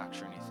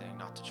manufacture anything,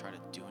 not to try to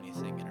do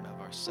anything in and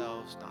of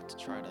ourselves, not to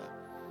try to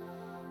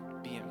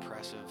be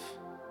impressive.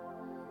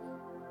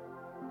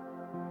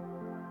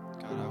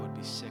 God, I would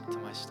be sick to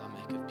my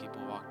stomach if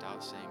people walked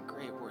out saying,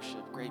 great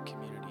worship, great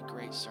community,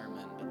 great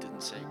sermon, but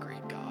didn't say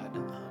great God.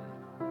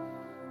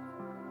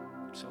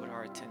 So would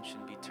our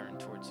attention be turned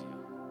towards you?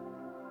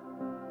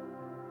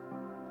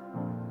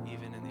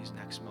 Even in these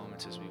next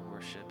moments as we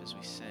worship, as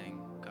we sing,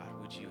 God,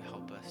 would you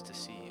help us to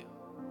see you?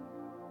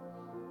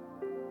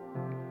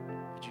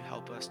 Would you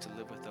help us to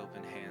live with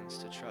open hands,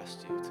 to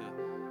trust you,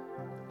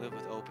 to live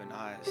with open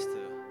eyes,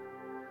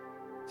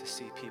 to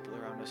see people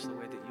around us the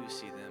way that you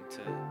see them,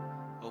 to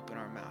open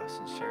our mouths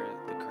and share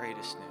the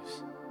greatest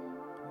news,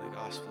 the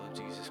gospel of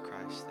Jesus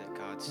Christ, that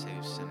God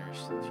saves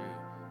sinners through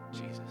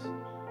Jesus.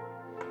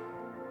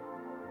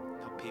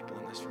 Help people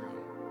in this room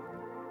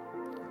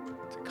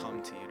to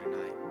come to you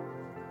tonight,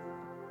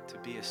 to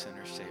be a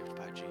sinner saved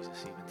by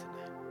Jesus even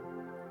tonight.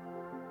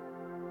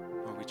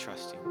 Lord, we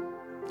trust you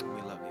and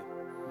we love you.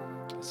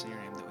 It's in your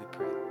name.